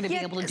things that we're going to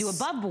be able to do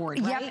above board,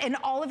 right? Yep, and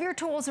all of your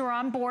tools are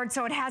on board,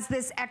 so it has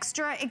this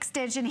extra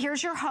extension.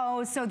 Here's your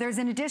hose, so there's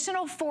an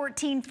additional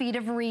 14 feet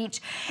of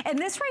reach. And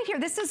this right here,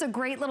 this is a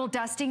great little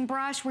dusting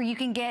brush where you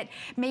can get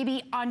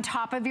maybe on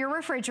top of your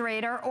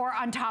refrigerator or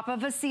on top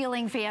of a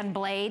ceiling fan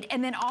blade.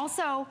 And then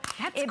also,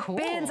 it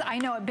bends, I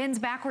know, it bends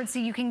backwards so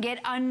you can get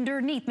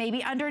underneath,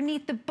 maybe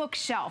underneath the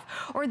bookshelf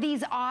or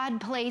these odd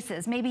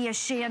places, maybe a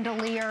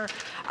chandelier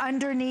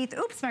underneath.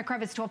 Oops, my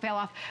crevice tool fell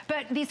off.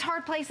 But these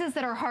hard places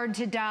that are hard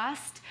to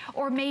dust,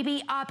 or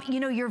maybe up, you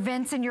know, your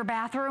vents in your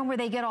bathroom where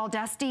they get all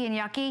dusty and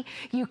yucky,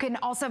 you can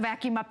also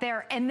vacuum up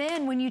there. And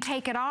then when you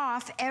take it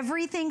off,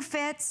 everything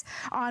fits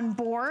on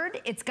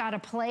board. It's got a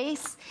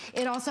place.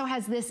 It also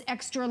has this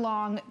extra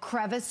long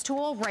crevice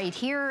tool right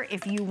here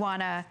if you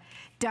want to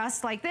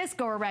dust like this,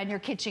 go around your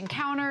kitchen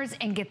counters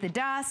and get the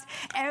dust.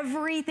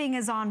 Everything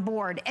is on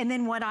board. And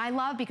then what I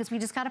love, because we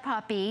just got a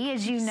puppy,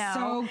 as you know.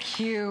 So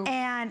cute.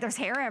 And there's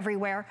hair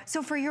everywhere.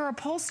 So for your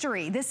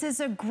upholstery, this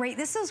is a great,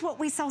 this is what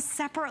we sell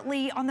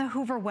separately on the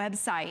Hoover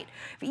website.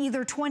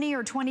 Either $20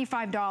 or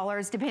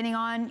 $25, depending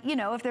on, you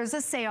know, if there's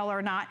a sale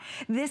or not.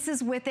 This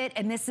is with it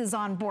and this is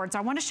on board. So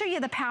I want to show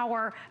you the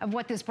power of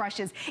what this brush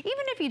is.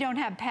 Even if you don't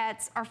have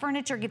pets, our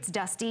furniture gets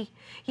dusty,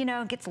 you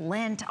know, gets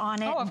lint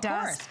on it. Oh, of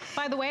course.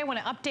 By the way, I want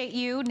to update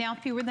you, now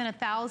fewer than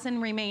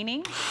 1,000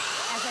 remaining.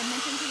 As I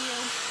mentioned to you,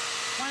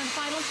 one of the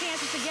final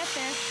chances to get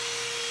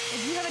this. If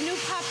you have a new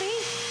puppy,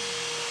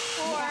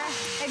 or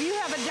if you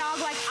have a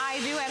dog like I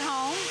do at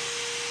home,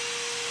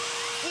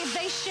 if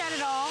they shed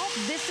it all,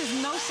 this is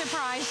no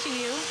surprise to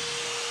you.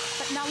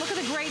 But now look at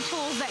the great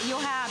tools that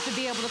you'll have to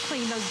be able to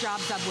clean those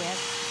jobs up with.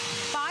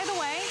 By the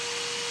way,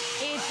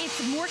 it's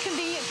more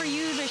convenient for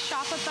you to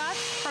shop with us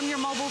from your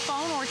mobile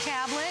phone or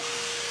tablet,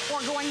 or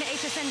going to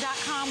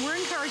hsn.com.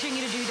 We're encouraging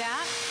you to do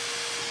that.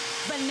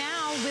 But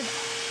now with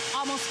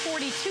almost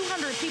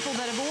 4,200 people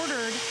that have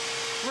ordered,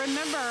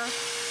 remember,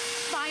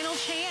 final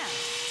chance.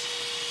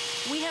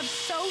 We have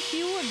so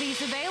few of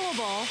these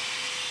available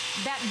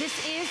that this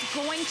is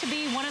going to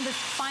be one of the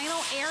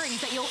final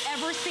airings that you'll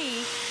ever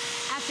see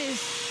at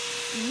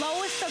this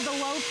lowest of the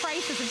low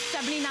prices of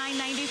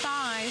 $79.95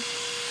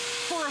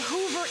 for a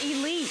Hoover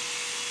Elite.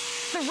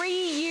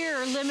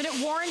 3-year limited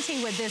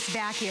warranty with this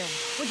vacuum,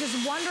 which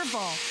is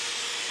wonderful.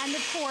 And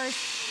of course,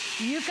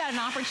 you've got an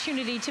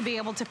opportunity to be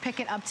able to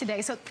pick it up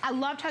today. So I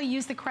loved how you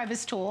used the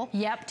crevice tool.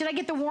 Yep. Did I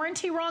get the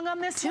warranty wrong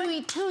on this one?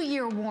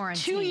 2-year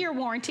warranty. 2-year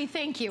warranty,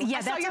 thank you. Yeah,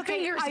 I saw that's your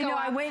okay. fingers I go know,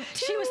 up. I went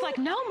She was like,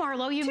 no,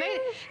 Marlo, you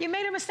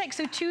made a mistake.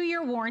 So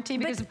 2-year warranty,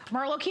 because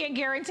Marlo can't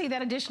guarantee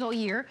that additional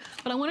year.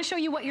 But I want to show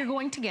you what you're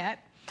going to get.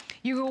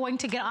 You're going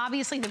to get,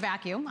 obviously, the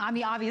vacuum. I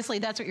mean, obviously,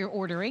 that's what you're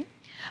ordering.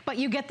 But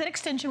you get that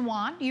extension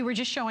wand. You were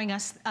just showing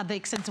us the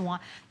extension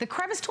wand. The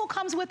crevice tool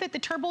comes with it, the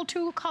turbo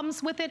tool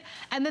comes with it,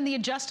 and then the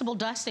adjustable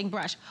dusting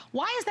brush.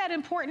 Why is that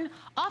important?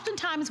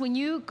 Oftentimes when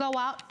you go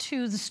out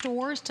to the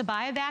stores to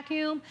buy a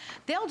vacuum,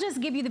 they'll just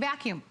give you the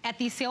vacuum at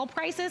these sale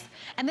prices,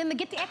 and then to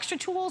get the extra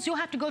tools, you'll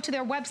have to go to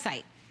their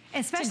website.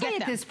 Especially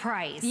at this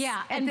price.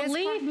 Yeah, and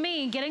believe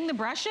me, getting the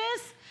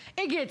brushes,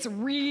 it gets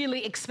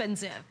really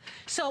expensive.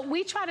 So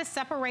we try to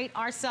separate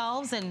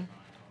ourselves and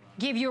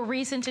give you a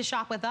reason to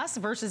shop with us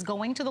versus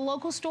going to the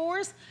local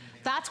stores.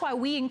 That's why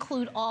we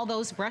include all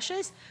those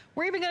brushes.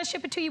 We're even gonna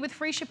ship it to you with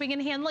free shipping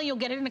and handling. You'll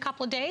get it in a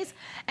couple of days.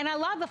 And I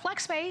love the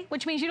flex pay,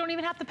 which means you don't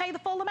even have to pay the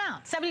full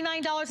amount.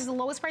 $79 is the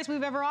lowest price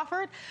we've ever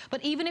offered.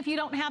 But even if you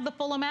don't have the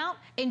full amount,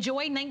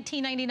 enjoy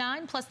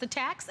 $19.99 plus the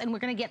tax, and we're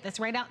gonna get this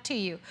right out to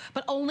you.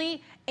 But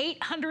only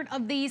 800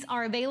 of these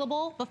are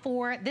available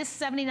before this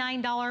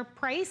 $79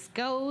 price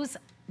goes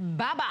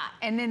bye-bye.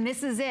 And then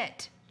this is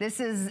it. This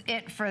is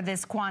it for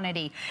this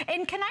quantity.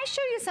 And can I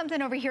show you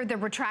something over here, the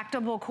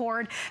retractable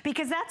cord?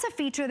 Because that's a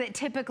feature that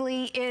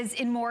typically is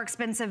in more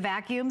expensive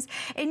vacuums.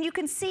 And you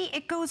can see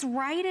it goes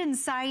right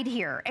inside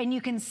here. And you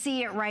can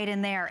see it right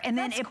in there. And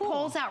then it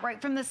pulls out right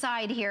from the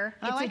side here.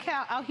 I like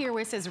how out here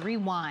where it says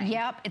rewind.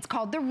 Yep, it's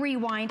called the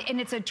rewind.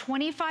 And it's a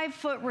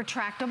 25-foot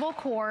retractable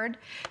cord.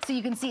 So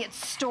you can see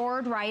it's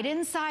stored right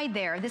inside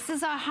there. This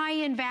is a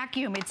high-end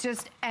vacuum. It's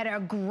just at a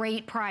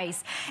great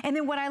price. And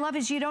then what I love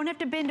is you don't have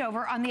to bend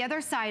over. On the other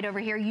side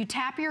over here, you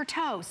tap your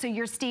toe. So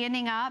you're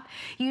standing up,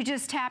 you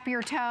just tap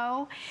your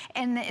toe,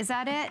 and is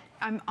that it?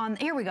 I'm on,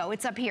 here we go,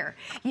 it's up here.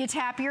 You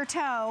tap your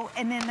toe,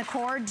 and then the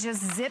cord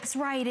just zips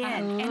right in.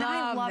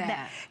 I love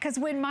that. Because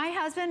when my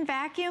husband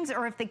vacuums,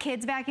 or if the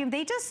kids vacuum,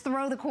 they just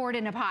throw the cord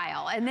in a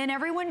pile, and then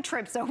everyone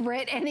trips over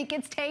it, and it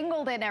gets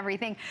tangled and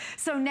everything.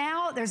 So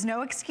now there's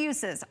no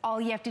excuses. All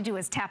you have to do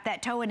is tap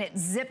that toe, and it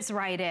zips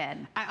right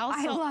in. I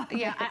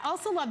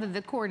also love that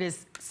the cord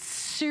is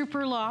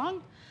super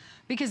long.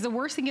 Because the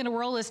worst thing in the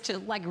world is to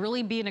like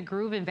really be in a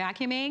groove in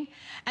vacuuming.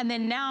 And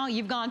then now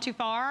you've gone too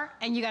far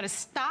and you gotta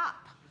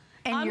stop.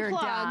 And unplug. You're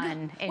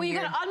done. Well, you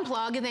gotta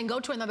unplug and then go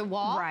to another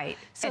wall. Right.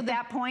 So at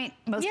that point,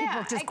 most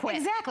people just quit.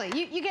 Exactly.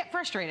 You get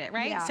frustrated,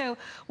 right? Yeah. So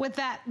with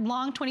that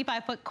long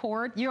 25-foot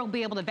cord, you'll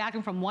be able to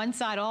vacuum from one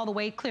side all the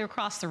way clear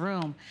across the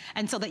room.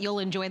 And so that you'll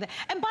enjoy that.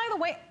 And by the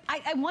way,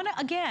 I wanna,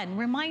 again,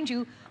 remind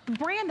you the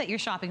brand that you're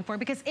shopping for,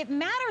 because it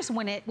matters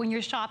when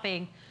you're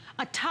shopping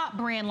a top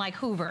brand like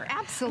Hoover.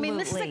 Absolutely. I mean,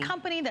 this is a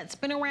company that's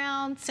been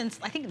around since,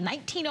 I think,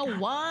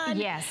 1901.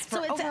 Yes, for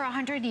over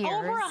 100 years.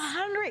 Over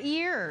 100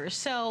 years.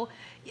 So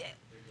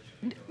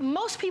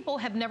most people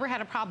have never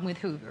had a problem with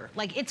Hoover.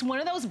 Like, it's one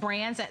of those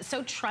brands that's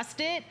so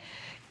trusted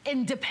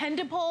and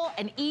dependable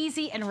and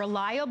easy and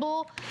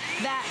reliable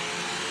that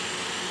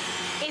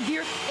if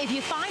you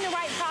find the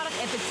right product,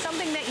 if it's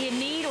something that you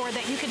need or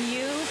that you can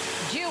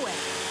use, do it.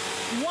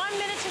 1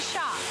 minute to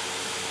shop.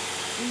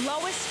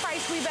 Lowest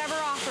price we've ever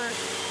offered.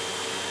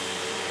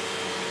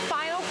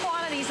 Final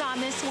quantities on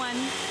this one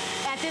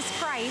at this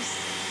price.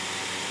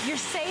 You're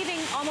saving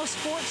almost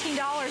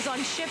 $14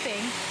 on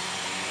shipping.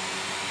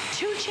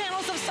 2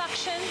 channels of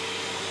suction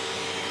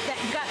that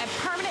got a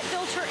permanent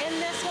filter in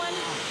this one.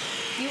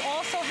 You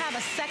also have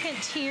a second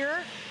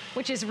tier,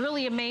 which is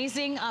really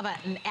amazing, of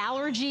an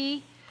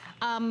allergy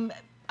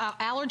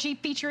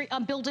feature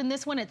built in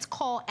this one. It's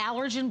called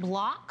Allergen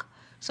Block.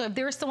 So if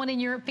there's someone in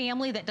your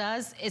family that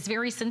is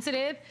very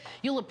sensitive,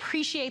 you'll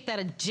appreciate that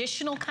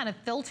additional kind of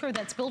filter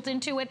that's built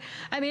into it.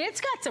 I mean, it's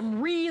got some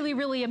really,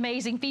 really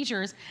amazing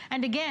features.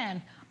 And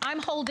again,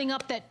 I'm holding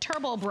up that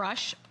turbo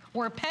brush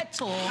or a pet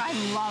tool. I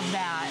love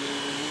that.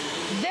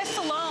 This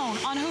alone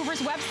on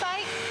Hoover's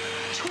website,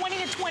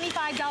 $20 to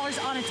 $25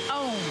 on its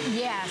own.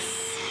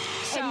 Yes.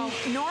 So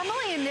and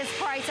normally in this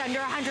price under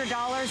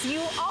 $100, you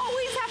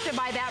always have to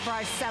buy that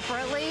brush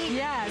separately.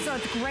 Yes. So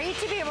it's great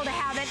to be able to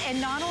have it, and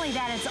not only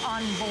that, it's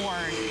on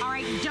board. All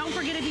right, don't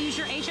forget to use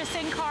your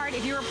HSN card.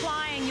 If you're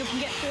applying, you can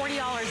get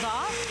 $40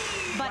 off.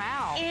 But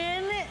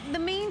in the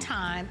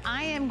meantime,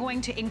 I am going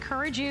to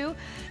encourage you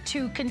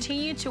to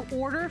continue to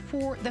order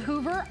for the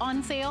Hoover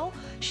on sale.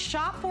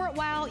 Shop for it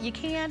while you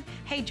can.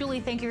 Hey,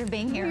 Julie, thank you for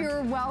being here.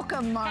 You're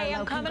welcome, Marlo. Hey,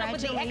 I'm coming up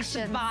with the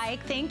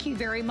X-Bike. Thank you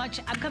very much.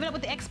 I'm coming up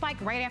with the X-Bike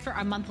right after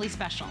our monthly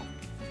special.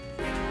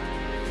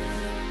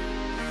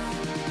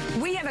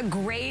 We have a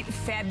great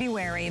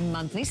February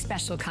monthly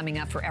special coming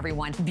up for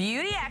everyone.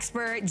 Beauty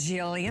expert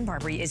Jillian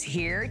Barberie is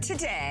here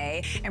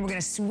today, and we're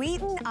going to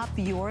sweeten up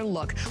your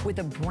look with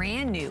a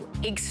brand new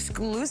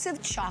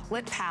exclusive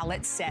chocolate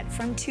palette set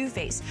from Too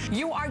Faced.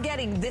 You are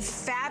getting the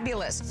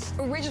fabulous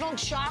original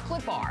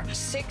chocolate bar,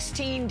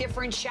 16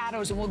 different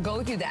shadows, and we'll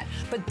go through that.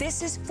 But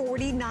this is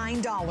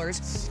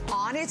 $49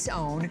 on its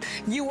own.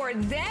 You are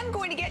then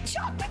going to get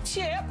chocolate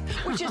chip,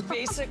 which is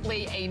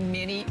basically a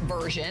mini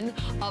version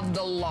of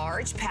the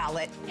large palette.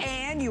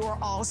 And you are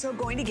also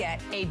going to get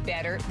a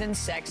Better Than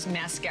Sex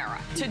mascara.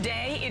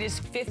 Today, it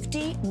is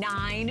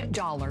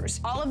 $59.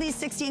 All of these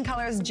 16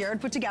 colors Jared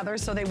put together,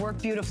 so they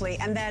work beautifully.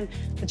 And then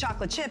the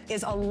chocolate chip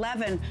is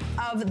 11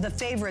 of the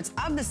favorites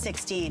of the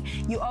 16.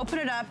 You open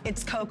it up,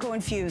 it's cocoa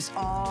infused.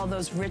 All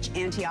those rich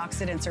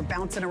antioxidants are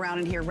bouncing around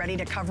in here, ready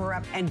to cover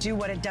up and do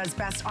what it does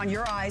best on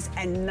your eyes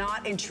and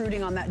not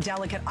intruding on that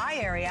delicate eye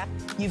area.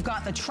 You've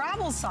got the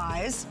travel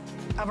size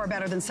of our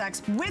Better Than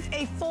Sex with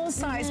a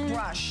full-size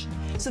brush.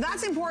 So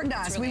that's important to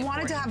us. really we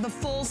wanted to have the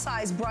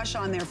full-size brush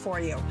on there for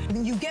you.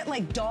 You get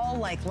like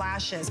doll-like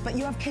lashes, but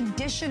you have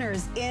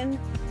conditioners in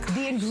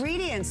the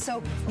ingredients.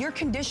 So you're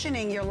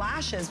conditioning your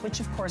lashes, which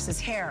of course is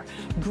hair.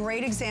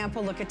 Great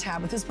example. Look at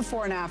Tabitha's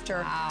before and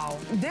after. Wow.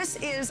 This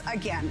is,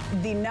 again,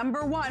 the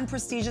 #1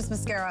 prestigious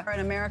mascara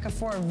in America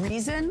for a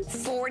reason.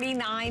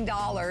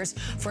 $49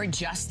 for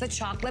just the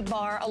chocolate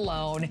bar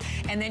alone.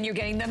 And then you're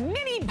getting the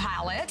mini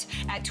palette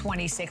at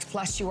 $26.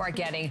 Plus you are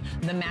getting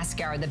the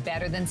mascara, the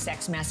Better Than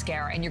Sex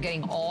mascara. And you're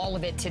getting all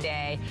of it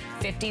today.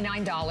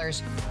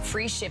 $59,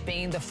 free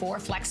shipping, the 4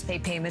 flex pay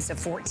payments of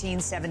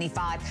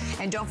 $14.75.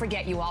 And don't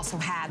forget, you also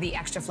have the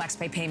extra flex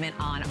pay payment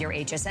on your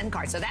HSN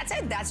card. So that's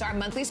it. That's our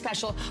monthly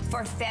special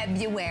for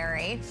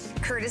February,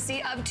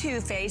 courtesy of Too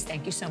Faced.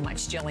 Thank you so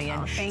much,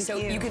 Jillian. Oh, thank you. So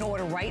you can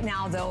order right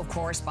now, though, of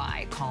course,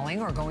 by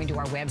calling or going to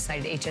our website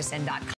at hsn.com.